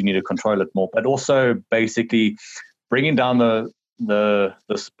harder because you need to control it more, but also basically bringing down the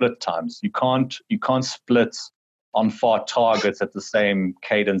split times. You can't split on far targets at the same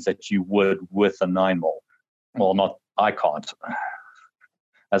cadence that you would with a 9mm. Well, I can't.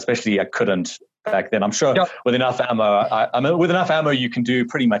 Especially I couldn't back then. I'm sure with enough ammo, with enough ammo you can do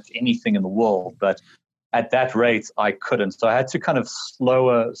pretty much anything in the world, but at that rate I couldn't. So I had to kind of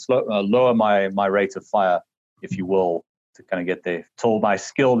lower my rate of fire, if you will, to kind of get there, till my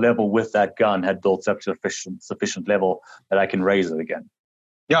skill level with that gun had built up to a sufficient level that I can raise it again.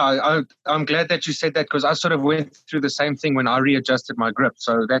 Yeah, I'm glad that you said that, because I sort of went through the same thing when I readjusted my grip.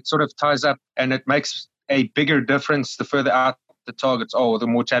 So that sort of ties up, and it makes a bigger difference the further out the targets are, the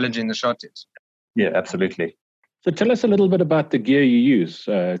more challenging the shot is. Yeah, absolutely. So tell us a little bit about the gear you use,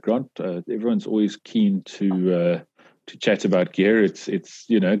 Grant. Everyone's always keen to chat about gear. It's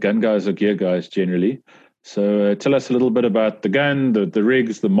gun guys are gear guys generally. So tell us a little bit about the gun, the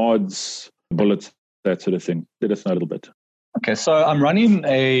rigs, the mods, bullets, that sort of thing. Let us know a little bit. Okay, so I'm running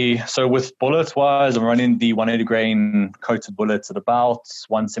with bullets wise, I'm running the 180 grain coated bullets at about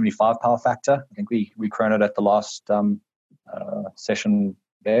 175 power factor. I think we chronoed at the last session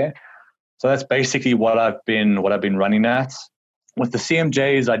there. So that's basically what I've been running at. With the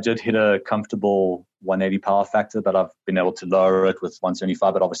CMJs, I did hit a comfortable 180 power factor, but I've been able to lower it with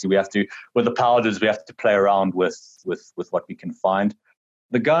 175. But obviously, with the powders, we have to play around with what we can find.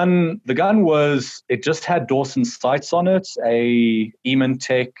 The gun it just had Dawson sights on it, a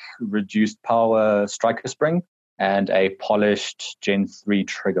Eamon-Tech reduced power striker spring, and a polished Gen 3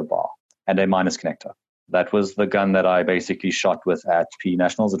 trigger bar, and a minus connector. That was the gun that I basically shot with at PE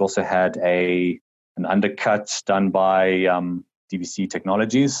Nationals. It also had an undercut done by DVC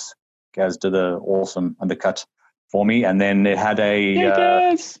Technologies. Gaz did an awesome undercut for me, and then it had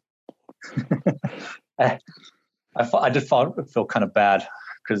a. I did feel kind of bad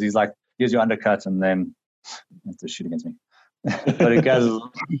because he's like, here's your undercut, and then you have to shoot against me. But Gaz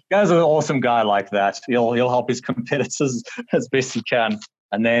is an awesome guy like that. He'll help his competitors as best he can.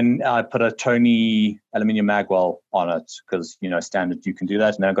 And then I put a Tony aluminium magwell on it because, standard you can do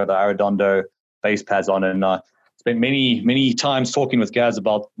that. And then I got the Arredondo base pads on it. And spent many times talking with Gaz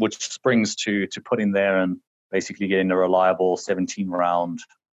about which springs to put in there and basically getting a reliable 17 round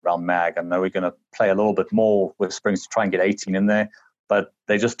mag. I know we're going to play a little bit more with springs to try and get 18 in there, but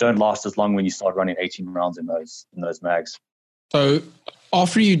they just don't last as long when you start running 18 rounds in those mags. So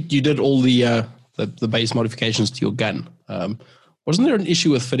after you did all the base modifications to your gun, wasn't there an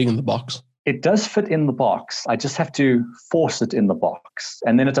issue with fitting in the box? It does fit in the box. I just have to force it in the box,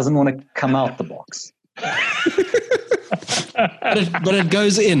 and then it doesn't want to come out the box. but it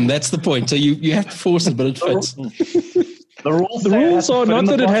goes in. That's the point. So you have to force it, but it fits. The rules are not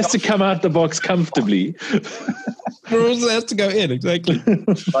that it has to come out the box comfortably. The rules has to go in, exactly.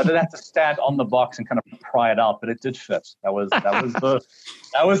 I did have to stand on the box and kind of pry it out, but it did fit. That was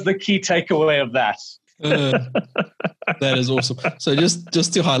the key takeaway of that. That is awesome. So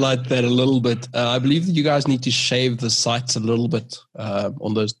just to highlight that a little bit, I believe that you guys need to shave the sights a little bit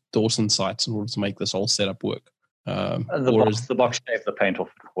on those Dawson sights in order to make this whole setup work. The box shaved the paint off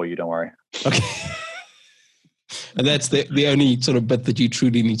for you, don't worry. Okay. And that's the only sort of bit that you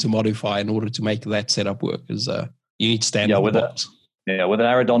truly need to modify in order to make that setup work is you need to stand on the box. With an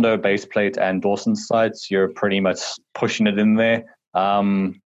Arredondo base plate and Dawson sights, you're pretty much pushing it in there.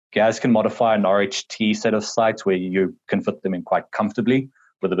 Gaz can modify an RHT set of sights where you can fit them in quite comfortably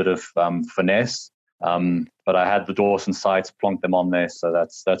with a bit of finesse. But I had the Dawson sights, plonked them on there, so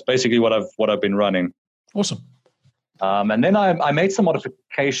that's basically what I've been running. Awesome. And then I made some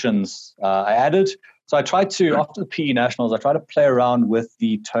modifications. So I tried to, after the PE Nationals, I tried to play around with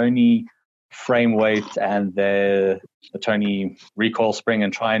the Tony frame weight and the Tony recoil spring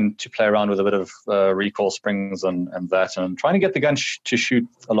and trying to play around with a bit of recoil springs and that, and trying to get the gun to shoot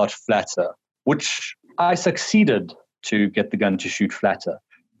a lot flatter, which I succeeded to get the gun to shoot flatter.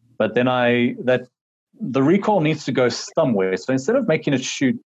 But then the recoil needs to go somewhere. So instead of making it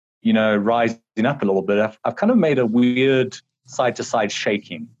shoot, rising up a little bit, I've kind of made a weird side-to-side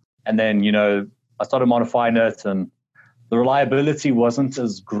shaking. And then, I started modifying it, and the reliability wasn't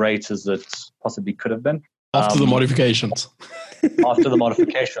as great as it possibly could have been. After the modifications.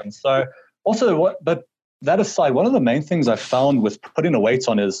 So also, but that aside, one of the main things I found with putting a weight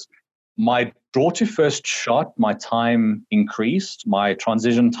on is my draw to first shot, my time increased, my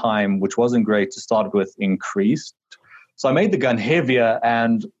transition time, which wasn't great to start with, increased. So I made the gun heavier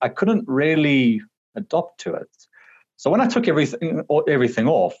and I couldn't really adapt to it. So when I took everything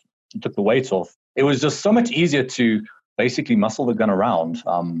off, took the weight off, it was just so much easier to basically muscle the gun around.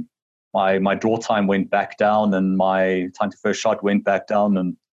 My draw time went back down and my time to first shot went back down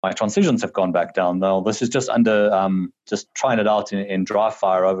and my transitions have gone back down. Now, this is just just trying it out in dry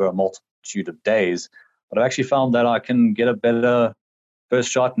fire over a multitude of days. But I've actually found that I can get a better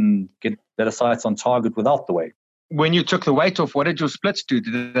first shot and get better sights on target without the weight. When you took the weight off, what did your splits do?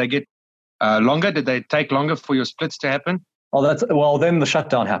 Did they get longer? Did they take longer for your splits to happen? Then the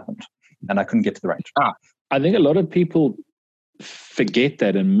shutdown happened and I couldn't get to the range. I think a lot of people forget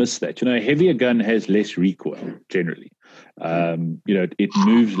that and miss that. A heavier gun has less recoil generally. It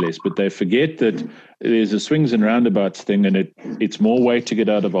moves less, but they forget that there's a swings and roundabouts thing, and it's more weight to get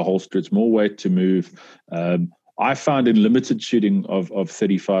out of a holster. It's more weight to move. I found in limited shooting of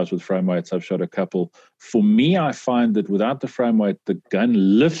 35s with frame weights, I've shot a couple. For me, I find that without the frame weight, the gun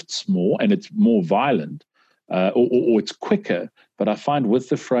lifts more and it's more violent, or it's quicker. But I find with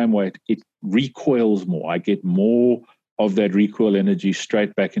the frame weight, it recoils more. I get more of that recoil energy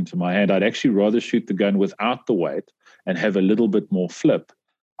straight back into my hand. I'd actually rather shoot the gun without the weight and have a little bit more flip.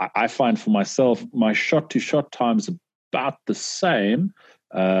 I find for myself, my shot-to-shot time is about the same,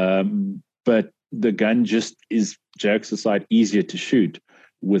 but the gun just is, jokes aside, easier to shoot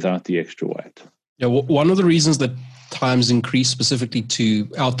without the extra weight. Yeah, one of the reasons that times increase specifically to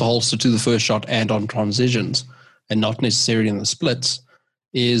out the holster to the first shot and on transitions and not necessarily in the splits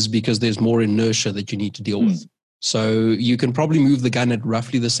is because there's more inertia that you need to deal with. So you can probably move the gun at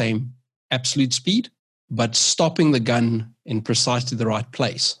roughly the same absolute speed, but stopping the gun in precisely the right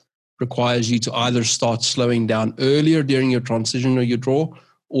place requires you to either start slowing down earlier during your transition or your draw,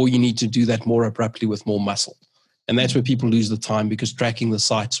 or you need to do that more abruptly with more muscle. And that's where people lose the time, because tracking the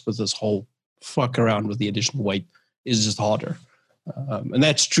sights with this whole fuck around with the additional weight is just harder. And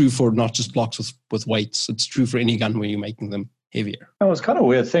that's true for not just blocks with weights. It's true for any gun where you're making them heavier. It was kind of a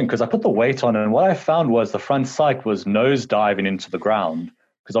weird thing because I put the weight on, and what I found was the front sight was nose diving into the ground,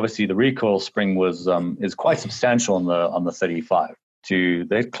 because obviously the recoil spring was is quite substantial on the 35.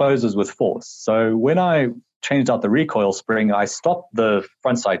 that closes with force. So when I changed out the recoil spring, I stopped the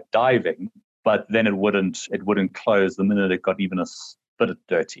frontside diving, but then it wouldn't close the minute it got even a bit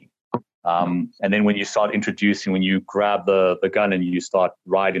dirty. And then when you grab the gun and you start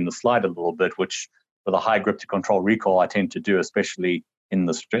riding the slide a little bit, which with a high grip to control recoil, I tend to do, especially in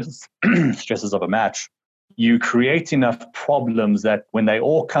the stresses of a match, you create enough problems that when they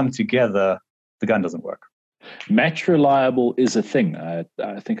all come together, the gun doesn't work. Match reliable is a thing. I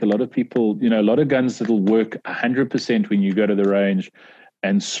think a lot of people, a lot of guns that'll work 100% when you go to the range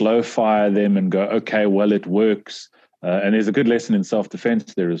and slow fire them and go, okay, well, it works. And there's a good lesson in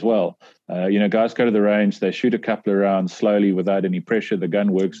self-defense there as well. Guys go to the range, they shoot a couple of rounds slowly without any pressure. The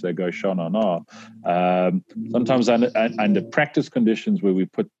gun works, they go sha-na-na. Sometimes under practice conditions where we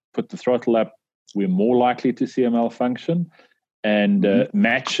put the throttle up, we're more likely to see a malfunction. And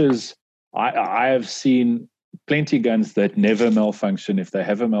matches, I have seen plenty of guns that never malfunction. If they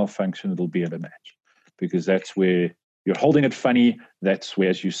have a malfunction, it'll be at a match, because that's where you're holding it funny. That's where,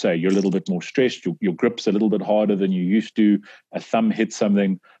 as you say, you're a little bit more stressed. Your grip's a little bit harder than you used to. A thumb hits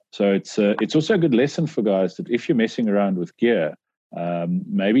something. So it's also a good lesson for guys that if you're messing around with gear,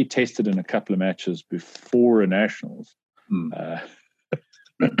 maybe test it in a couple of matches before a nationals.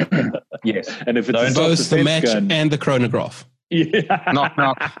 Yes, and if it's both the match gun, and the chronograph. Yeah. Knock.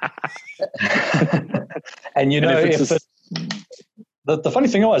 And the funny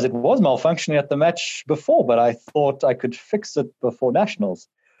thing was, it was malfunctioning at the match before, but I thought I could fix it before nationals,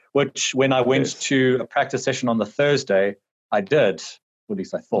 which when I went to a practice session on the Thursday, I did, or at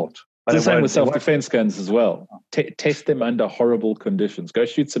least I thought. But the same with self-defense guns as well. Test them under horrible conditions. Go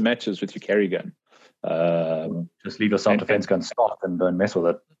shoot some matches with your carry gun. Just leave your self-defense gun stock and don't mess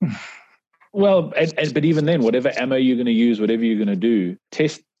with it. Well, but even then, whatever ammo you're going to use, whatever you're going to do,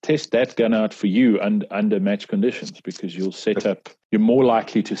 test that gun out for you under match conditions, because you're more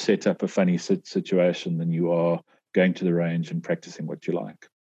likely to set up a funny situation than you are going to the range and practicing what you like.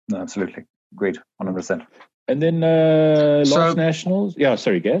 No, absolutely. Agreed. 100%. And then last nationals. Yeah,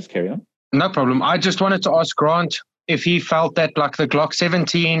 sorry, Gaz, carry on. No problem. I just wanted to ask Grant if he felt that like the Glock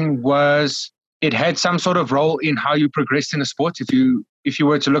 17 it had some sort of role in how you progressed in the sport. If you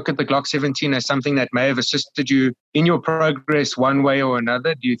were to look at the Glock 17 as something that may have assisted you in your progress one way or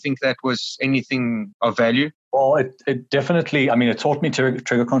another, do you think that was anything of value? Well, it definitely, it taught me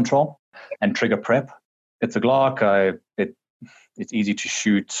trigger control and trigger prep. It's a Glock. It's easy to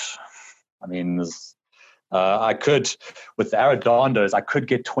shoot. I could, with the Arredondos, I could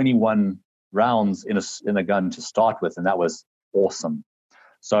get 21 rounds in a gun to start with, and that was awesome.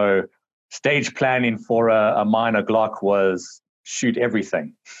 So stage planning for a minor Glock was shoot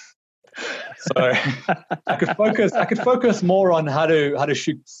everything. So I could focus more on how to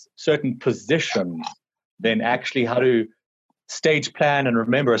shoot certain positions than actually how to stage plan and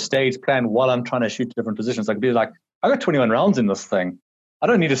remember a stage plan while I'm trying to shoot different positions. I could be like, I got 21 rounds in this thing. I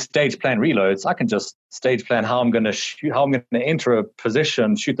don't need to stage plan reloads. I can just stage plan how I'm going to shoot, how I'm going to enter a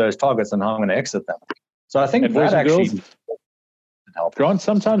position, shoot those targets, and how I'm going to exit them. So I think that actually did help. Grant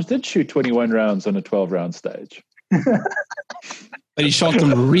sometimes did shoot 21 rounds on a 12-round stage. But he shot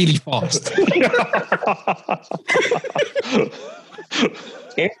them really fast.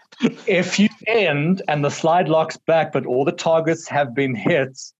 If you end and the slide locks back, but all the targets have been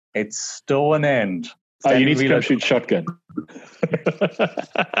hit, it's still an end. You need to come shoot shotgun.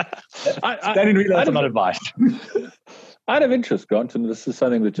 Standing reloads are not advised. Out of interest, Grant, and this is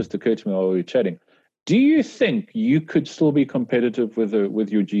something that just occurred to me while we were chatting. Do you think you could still be competitive with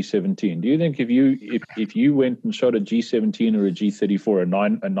your G17? Do you think if you went and shot a G17 or a G34, a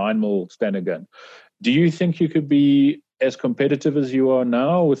 9mm standard gun, do you think you could be as competitive as you are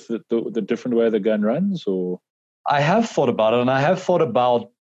now with the different way the gun runs? Or I have thought about it, and I have thought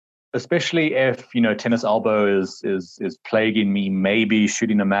about, especially if tennis elbow is plaguing me, maybe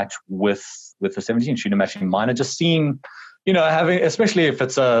shooting a match with the 17, shooting a match in minor, just seeing. Having, especially if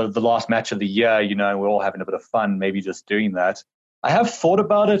it's the last match of the year, and we're all having a bit of fun, maybe just doing that. I have thought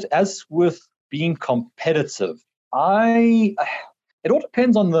about it. As with being competitive, it all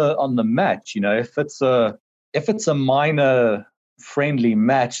depends on the match. If it's a minor friendly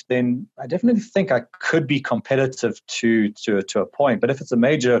match, then I definitely think I could be competitive to a point. But if it's a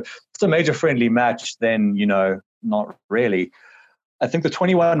major friendly match, then not really. I think the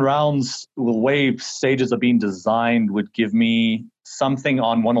 21 rounds, the way stages are being designed, would give me something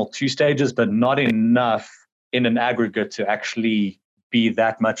on one or two stages, but not enough in an aggregate to actually be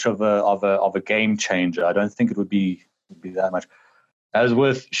that much of a game changer. I don't think it would be that much. As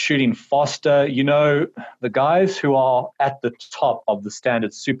with shooting faster, the guys who are at the top of the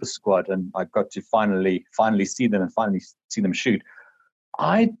standard super squad, and I got to finally see them and finally see them shoot.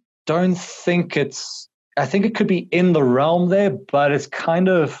 I don't think I think it could be in the realm there, but it's kind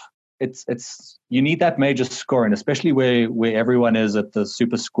of, it's you need that major scoring, especially where everyone is at the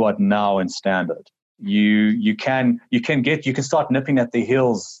super squad now in standard. You can start nipping at the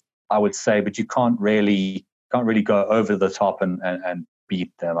heels, I would say, but you can't really go over the top and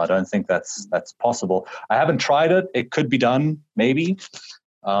beat them. I don't think that's possible. I haven't tried it. It could be done, maybe,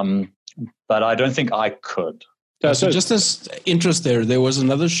 but I don't think I could. So just as interest there was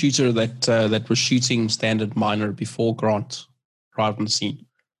another shooter that was shooting standard minor before Grant arrived on the scene,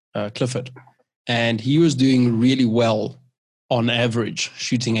 Clifford, and he was doing really well on average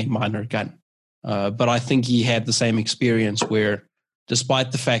shooting a minor gun. But I think he had the same experience where,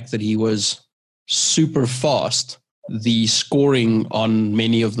 despite the fact that he was super fast, the scoring on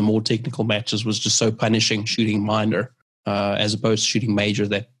many of the more technical matches was just so punishing shooting minor as opposed to shooting major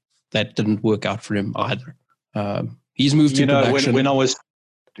that didn't work out for him either. He's moved to production. When I was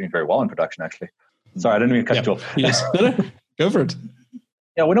doing very well in production, actually. Sorry, I didn't mean to cut you off. Yes. No, go for it.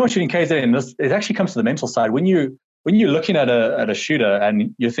 Yeah, when I was shooting KZN, it actually comes to the mental side. When you're looking at a shooter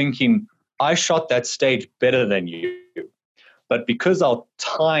and you're thinking, I shot that stage better than you, but because our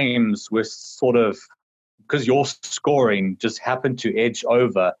times were because your scoring just happened to edge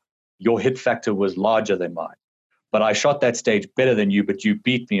over, your hit factor was larger than mine. But I shot that stage better than you, but you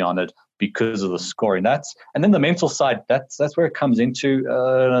beat me on it because of the scoring. And then the mental side, that's where it comes into.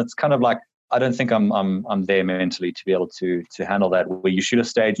 It's kind of like, I don't think I'm there mentally to be able to handle that, where you shoot a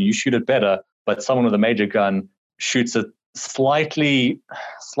stage and you shoot it better, but someone with a major gun shoots it slightly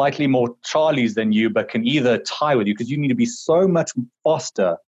more Charlies than you, but can either tie with you because you need to be so much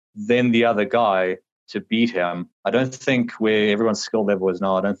faster than the other guy to beat him. I don't think where everyone's skill level is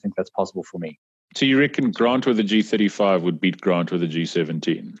now, I don't think that's possible for me. So you reckon Grant with a G35 would beat Grant with a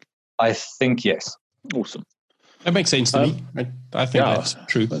G17? I think yes. Awesome. That makes sense to me. I think that's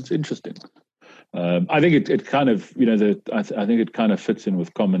true. That's interesting. I think it kind of, I think it kind of fits in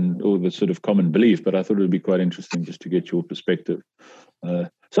with the sort of common belief, but I thought it would be quite interesting just to get your perspective.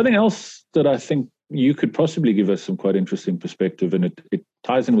 Something else that I think you could possibly give us some quite interesting perspective, and it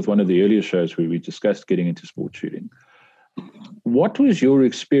ties in with one of the earlier shows where we discussed getting into sport shooting. What was your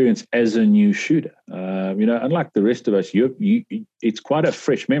experience as a new shooter? Unlike the rest of us, it's quite a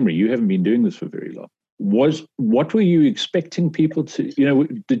fresh memory. You haven't been doing this for very long. What were you expecting people to?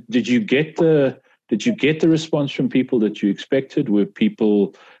 Did you get the response from people that you expected? What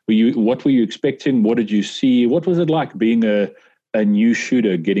were you expecting? What did you see? What was it like being a new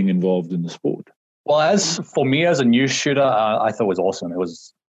shooter getting involved in the sport? Well, as for me as a new shooter, I thought it was awesome.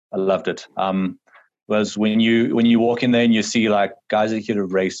 I loved it. Was when you walk in there and you see like guys that here to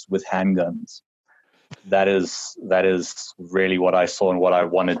race with handguns. That is really what I saw and what I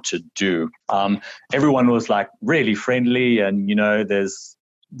wanted to do. Everyone was like really friendly, and there's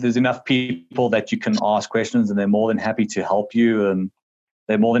enough people that you can ask questions, and they're more than happy to help you, and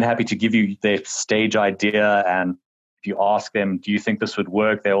they're more than happy to give you their stage idea. And if you ask them, do you think this would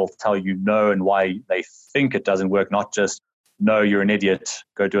work? They will tell you no and why they think it doesn't work, not just no, you're an idiot,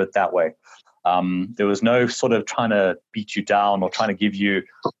 go do it that way. There was no sort of trying to beat you down or trying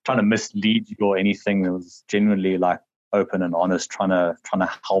to mislead you or anything. It was genuinely like open and honest, trying to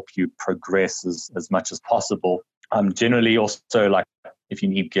help you progress as much as possible. Generally also like if you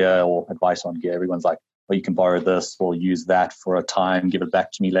need gear or advice on gear, everyone's like, well, you can borrow this or use that for a time, give it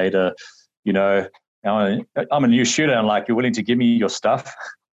back to me later. I'm a new shooter and like, you're willing to give me your stuff?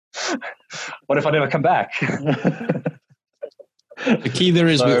 What if I never come back? The key there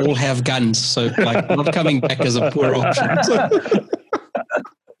is we all have guns, so like not coming back as a poor option.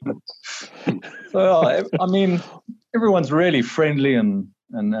 So I mean, everyone's really friendly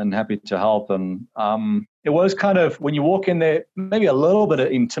and happy to help, and it was kind of when you walk in there, maybe a little bit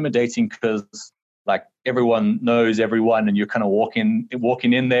intimidating because like everyone knows everyone, and you're kind of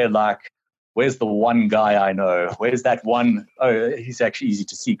walking in there like, where's the one guy I know? Where's that one? Oh, he's actually easy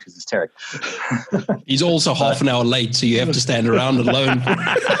to see because it's Tarek. He's also half an hour late, so you have to stand around alone.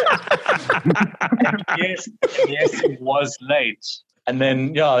 Yes, he was late. And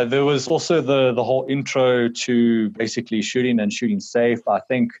then, there was also the whole intro to basically shooting and shooting safe. I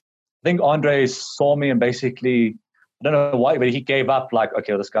think Andre saw me and basically, I don't know why, but he gave up like,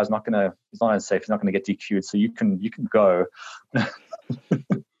 okay, well, this guy's he's not unsafe. He's not going to get DQ'd. So you can go.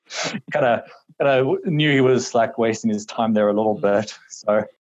 kind of knew he was like wasting his time there a little bit. So,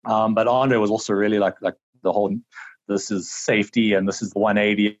 but Andre was also really like the whole, this is safety and this is the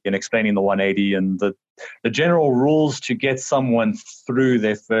 180 and explaining the 180 and the general rules to get someone through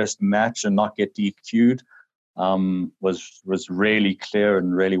their first match and not get DQ'd was really clear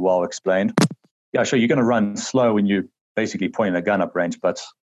and really well explained. Yeah, sure. You're going to run slow when you basically pointing a gun up range, but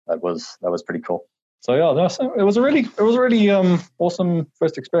that was pretty cool. So yeah, it was a really awesome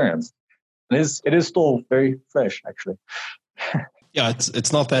first experience. It is still very fresh, actually. Yeah,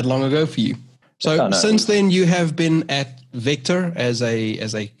 it's not that long ago for you. So since then, you have been at Vector as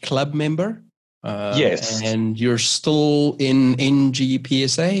a club member. Yes. And you're still in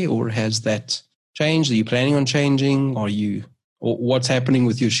NGPSA, or has that changed? Are you planning on changing? Or what's happening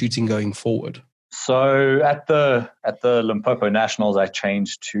with your shooting going forward? So at the Limpopo Nationals, I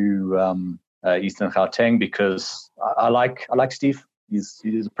changed to Eastern Gauteng because I like Steve. He's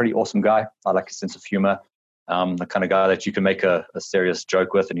a pretty awesome guy. I like his sense of humor. The kind of guy that you can make a serious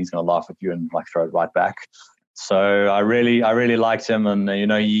joke with, and he's going to laugh at you and like throw it right back. So I really liked him, and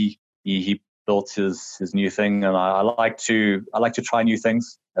he built his new thing, and I like to try new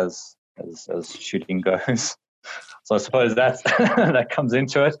things as shooting goes. So I suppose that comes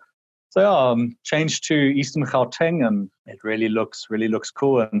into it. So changed to Eastern Gauteng, and it really looks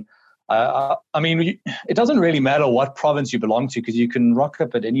cool. And I mean, it doesn't really matter what province you belong to, because you can rock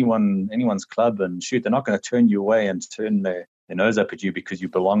up at anyone's club and shoot. They're not going to turn you away and turn their nose up at you because you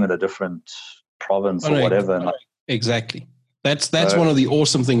belong in a different province or whatever. Exactly. That's one of the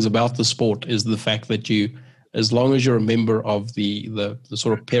awesome things about the sport, is the fact that as long as you're a member of the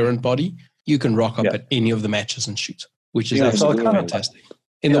sort of parent body, you can rock up at any of the matches and shoot, which is absolutely fantastic.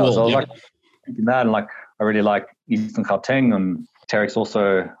 In the world, so I was like thinking that, and like I really like Eastern Gauteng, and Tarek's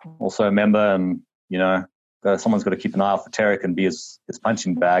also a member, and someone's got to keep an eye out for Tarek and be his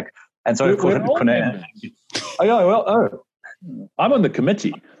punching bag. And so I'm on the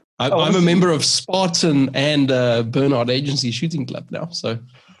committee. I'm a member of Spartan and Bernard Agency Shooting Club now. So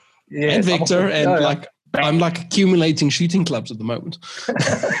and Victor, I'm like accumulating shooting clubs at the moment.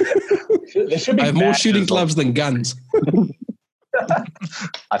 I have more shooting clubs than guns.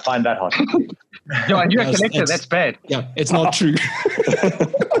 I find that hard. No, and you're a collector. That's bad. Yeah, it's not true.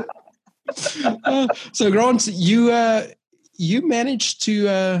 So Grant, you managed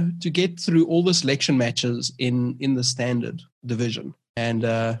to get through all the selection matches in the standard division,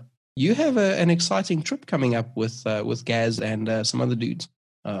 and you have an exciting trip coming up with Gaz and some other dudes.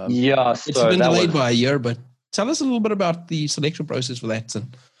 It's been delayed by a year, but tell us a little bit about the selection process for that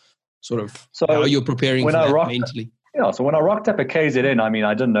and sort of how you're preparing for that mentally. Yeah, so when I rocked up at KZN, I mean,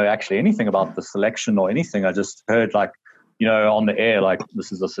 I didn't know actually anything about the selection or anything. I just heard on the air, like,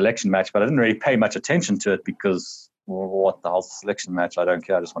 this is a selection match, but I didn't really pay much attention to it because, well, what the hell's a selection match? I don't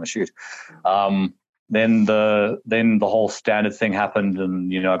care. I just want to shoot. Then the whole standard thing happened,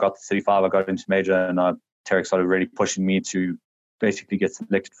 and I got to 35. I got into major, and Tarek started really pushing me to basically get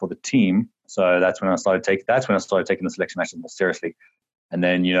selected for the team. So that's when I started taking the selection matches more seriously. And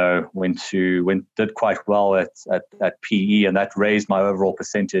then did quite well at PE, and that raised my overall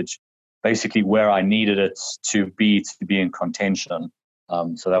percentage, basically where I needed it to be in contention.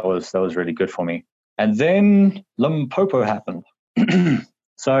 So that was really good for me. And then Limpopo happened.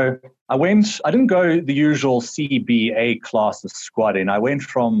 So I didn't go the usual CB A class squad in. I went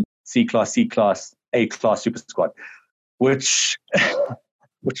from C class, A class super squad, which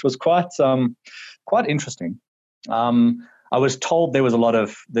was quite interesting. I was told there was a lot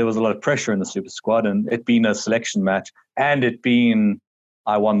of pressure in the super squad, and it being a selection match, and it being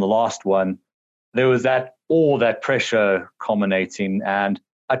I won the last one, there was all that pressure culminating, and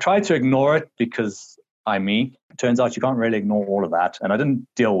I tried to ignore it because I'm me. It turns out you can't really ignore all of that, and I didn't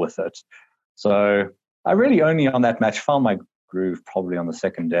deal with it. So I really only on that match found my groove probably on the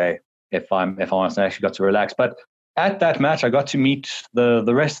second day, if I'm honest, and I actually got to relax. But at that match, I got to meet the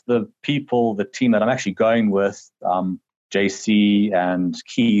rest of the people, the team that I'm actually going with. JC and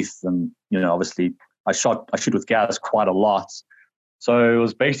Keith, and obviously I shoot with Gaz quite a lot, so it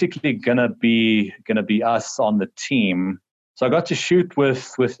was basically gonna be us on the team. So I got to shoot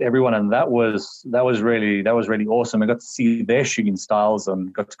with everyone, and that was really awesome. I got to see their shooting styles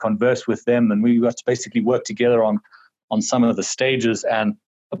and got to converse with them, and we got to basically work together on some of the stages. And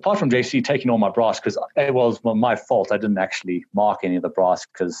apart from JC taking all my brass, because it was my fault, I didn't actually mark any of the brass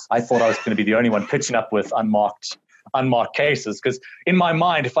because I thought I was going to be the only one pitching up with unmarked cases, because in my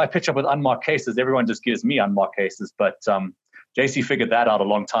mind, if I pitch up with unmarked cases, everyone just gives me unmarked cases. But JC figured that out a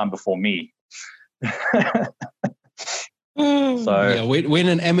long time before me. So when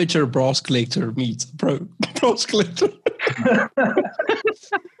an amateur brass collector meets a pro brass collector.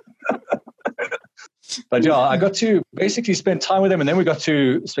 But yeah, I got to basically spend time with them, and then we got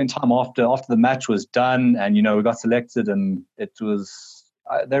to spend time after the match was done, and we got selected, and it was.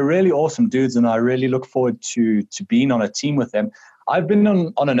 They're really awesome dudes, and I really look forward to being on a team with them. I've been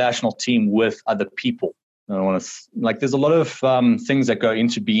on a national team with other people, I don't want to like. There's a lot of things that go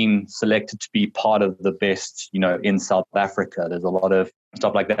into being selected to be part of the best, in South Africa. There's a lot of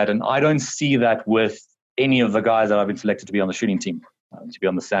stuff like that, and I don't see that with any of the guys that I've been selected to be on the shooting team, to be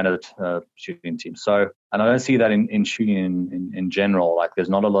on the standard shooting team. So, and I don't see that in shooting in general. Like, there's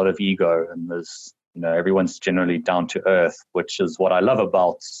not a lot of ego, and there's everyone's generally down to earth, which is what I love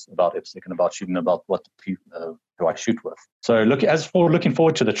about IPSC and about shooting, about what the people who I shoot with. So, looking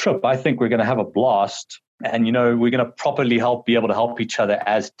forward to the trip, I think we're going to have a blast. And, we're going to be able to help each other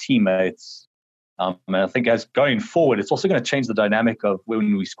as teammates. And I think as going forward, it's also going to change the dynamic of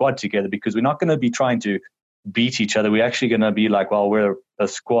when we squad together, because we're not going to be trying to beat each other. We're actually going to be like, well, we're a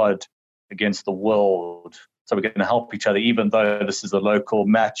squad against the world. So we're going to help each other, even though this is a local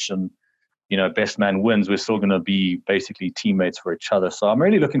match and, best man wins. We're still going to be basically teammates for each other. So I'm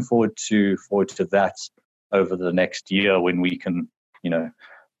really looking forward to that over the next year, when we can, or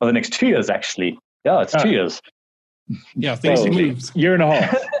the next 2 years, actually. Yeah, it's 2 years. Yeah, basically year and a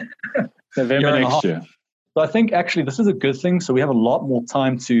half. November next year. So I think actually this is a good thing. So we have a lot more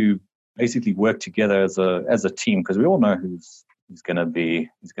time to basically work together as a team, because we all know who's going to be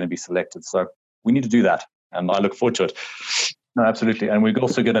selected. So we need to do that, and I look forward to it. No, absolutely. And we're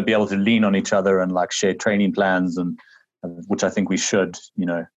also going to be able to lean on each other and like share training plans, and which I think we should,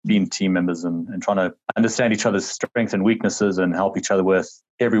 being team members and trying to understand each other's strengths and weaknesses and help each other with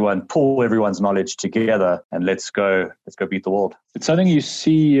pull everyone's knowledge together, and let's go beat the world. It's something you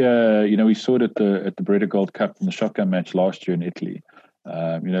see, we saw it at the Beretta Gold Cup in the shotgun match last year in Italy.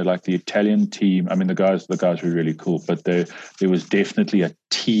 Like the Italian team, I mean, the guys were really cool, but there was definitely a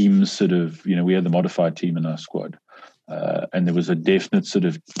team sort of, we had the modified team in our squad. And there was a definite sort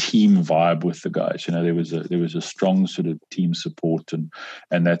of team vibe with the guys. There was a strong sort of team support and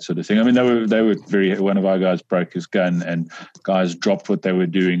that sort of thing. I mean, they were very. One of our guys broke his gun, and guys dropped what they were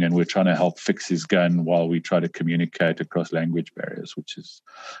doing, and we're trying to help fix his gun while we try to communicate across language barriers, which is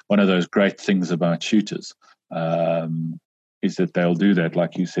one of those great things about shooters. Is that they'll do that,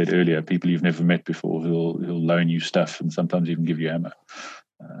 like you said earlier. People you've never met before who'll loan you stuff and sometimes even give you ammo.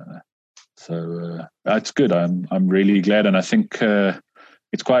 So it's good. I'm really glad, and I think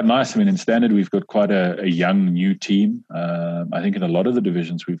it's quite nice. I mean, in standard we've got quite a young new team. I think in a lot of the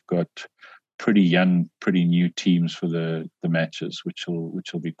divisions we've got pretty young, pretty new teams for the matches, which will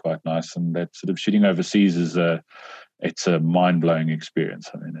be quite nice. And that sort of shooting overseas it's a mind blowing experience.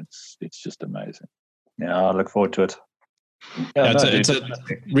 I mean, it's just amazing. Yeah, I look forward to it. Yeah, it's a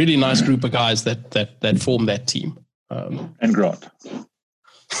really nice group of guys that form that team. And Grant.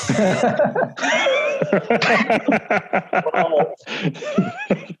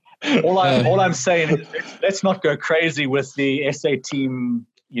 All I'm saying is let's not go crazy with the SA team,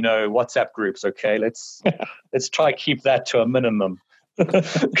 WhatsApp groups. Okay, let's try keep that to a minimum. Well,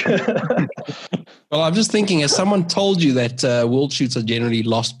 I'm just thinking, has someone told you that world shoots are generally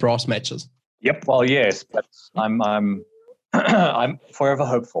lost brass matches? Yep. Well, yes, but I'm forever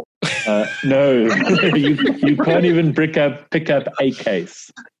hopeful. No, you can't even pick up a case.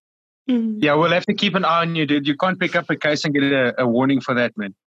 Yeah, we'll have to keep an eye on you, dude. You can't pick up a case and get a warning for that,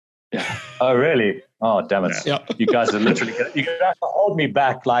 man. Yeah. Oh, really? Oh, damn it. Yeah. You guys are literally going to have to hold me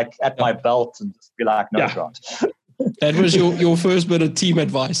back, like, at my belt and just be like, no, Grant. That was your first bit of team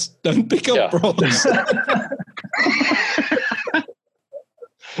advice. Don't pick up brass.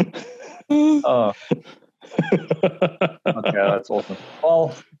 Oh. Okay, that's awesome.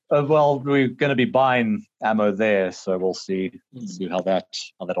 Well, we're going to be buying ammo there, so we'll see how that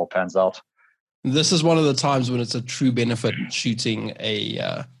all pans out. This is one of the times when it's a true benefit shooting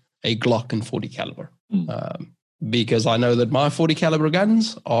a Glock and 40 caliber, because I know that my 40 caliber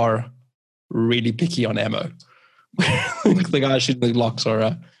guns are really picky on ammo. The guys shooting the Glocks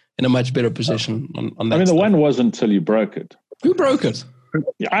are in a much better position on that. I mean, the one was until you broke it. Who broke it?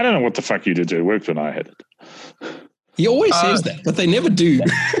 Yeah, I don't know what the fuck you did. It worked when I had it. He always says that, but they never do.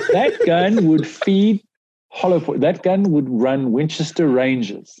 That gun would feed hollow point. That gun would run Winchester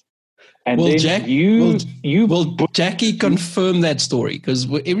Rangers. And will then Jackie confirm that story? Because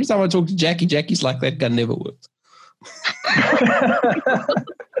every time I talk to Jackie's like, that gun never worked.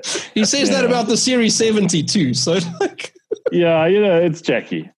 He says that about the Series 70 too. So like, yeah, it's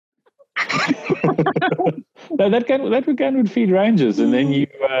Jackie. No, that gun would feed Rangers, and then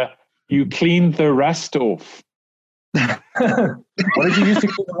you clean the rust off. What did you use to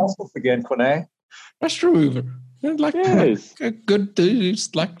clean the rust off again, Corne? Rust remover. Like, yes. A good dude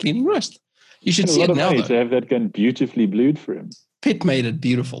who's like cleaning rust. You should see it now, though. To have that gun beautifully blued for him. Pitt made it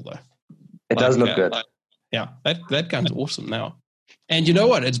beautiful, though. It does look good. Yeah, that gun's awesome now. And you know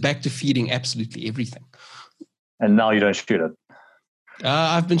what? It's back to feeding absolutely everything. And now you don't shoot it.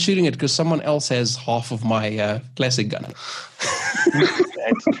 I've been shooting it because someone else has half of my classic gun.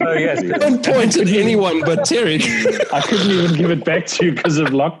 Oh, yes. Don't point at anyone but Terry. I couldn't even give it back to you because of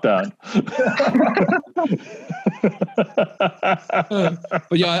lockdown.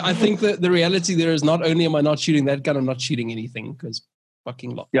 But yeah, I think that the reality there is not only am I not shooting that gun, I'm not shooting anything because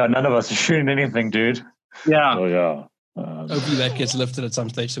fucking lockdown. Yeah, none of us are shooting anything, dude. Yeah. Oh, yeah. Hopefully that gets lifted at some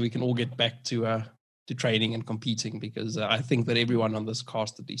stage so we can all get back to training and competing, because I think that everyone on this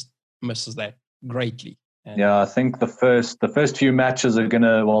cast at least misses that greatly. And yeah, I think the first few matches are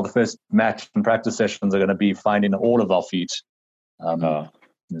the first match and practice sessions are gonna be finding all of our feet.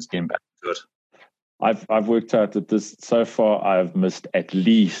 Just getting back to it. I've worked out that this so far I've missed at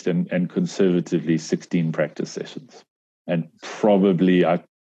least and conservatively 16 practice sessions, and I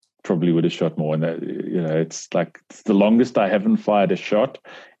probably would have shot more. And that, it's the longest I haven't fired a shot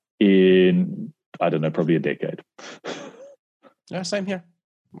in, I don't know, probably a decade. Yeah, same here.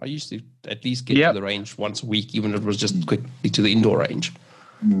 I used to at least get to the range once a week, even if it was just quickly to the indoor range.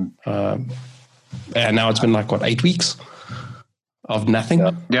 And now it's been 8 weeks of nothing.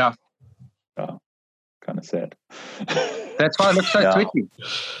 Yeah. Kind of sad. That's why it looks so twitchy.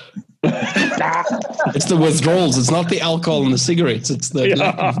 It's the withdrawals. It's not the alcohol and the cigarettes. It's the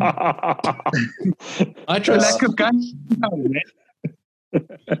lack of gun.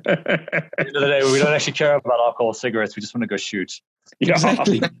 At the end of the day, we don't actually care about alcohol or cigarettes. We just want to go shoot.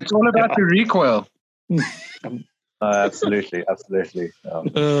 Exactly. It's all about the recoil. Absolutely.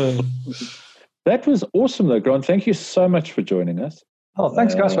 That was awesome, though, Grant. Thank you so much for joining us. Oh,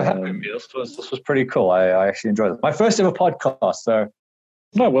 thanks, guys, for having me. This was pretty cool. I actually enjoyed it. My first ever podcast, so.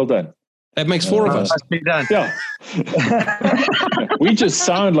 No, well done. That makes four of us. Must be done. Yeah. We just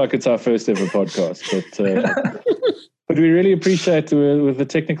sound like it's our first ever podcast, but we really appreciate with the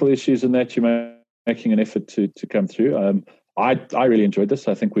technical issues and that you're making an effort to come through. I really enjoyed this.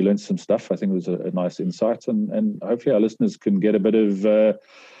 I think we learned some stuff. I think it was a nice insight, and hopefully our listeners can get a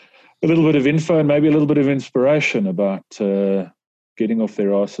little bit of info and maybe a little bit of inspiration about getting off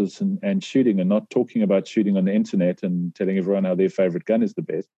their asses and shooting, and not talking about shooting on the internet and telling everyone how their favorite gun is the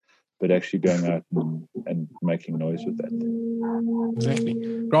best, but actually going out and making noise with that. Exactly.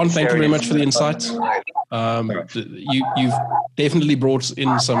 Grant, thank you very much for the insights. You've definitely brought in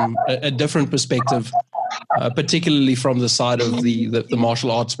a different perspective, particularly from the side of the martial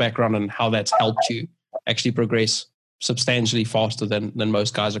arts background, and how that's helped you actually progress substantially faster than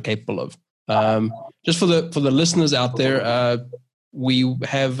most guys are capable of. Just for the listeners out there, we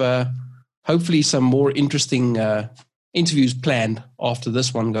have hopefully some more interesting interviews planned after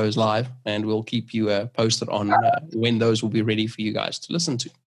this one goes live, and we'll keep you posted on when those will be ready for you guys to listen to.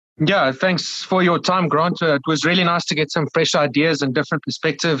 Yeah, thanks for your time, Grant. It was really nice to get some fresh ideas and different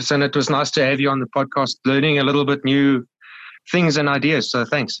perspectives, and it was nice to have you on the podcast learning a little bit new things and ideas. So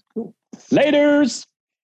thanks. Laters!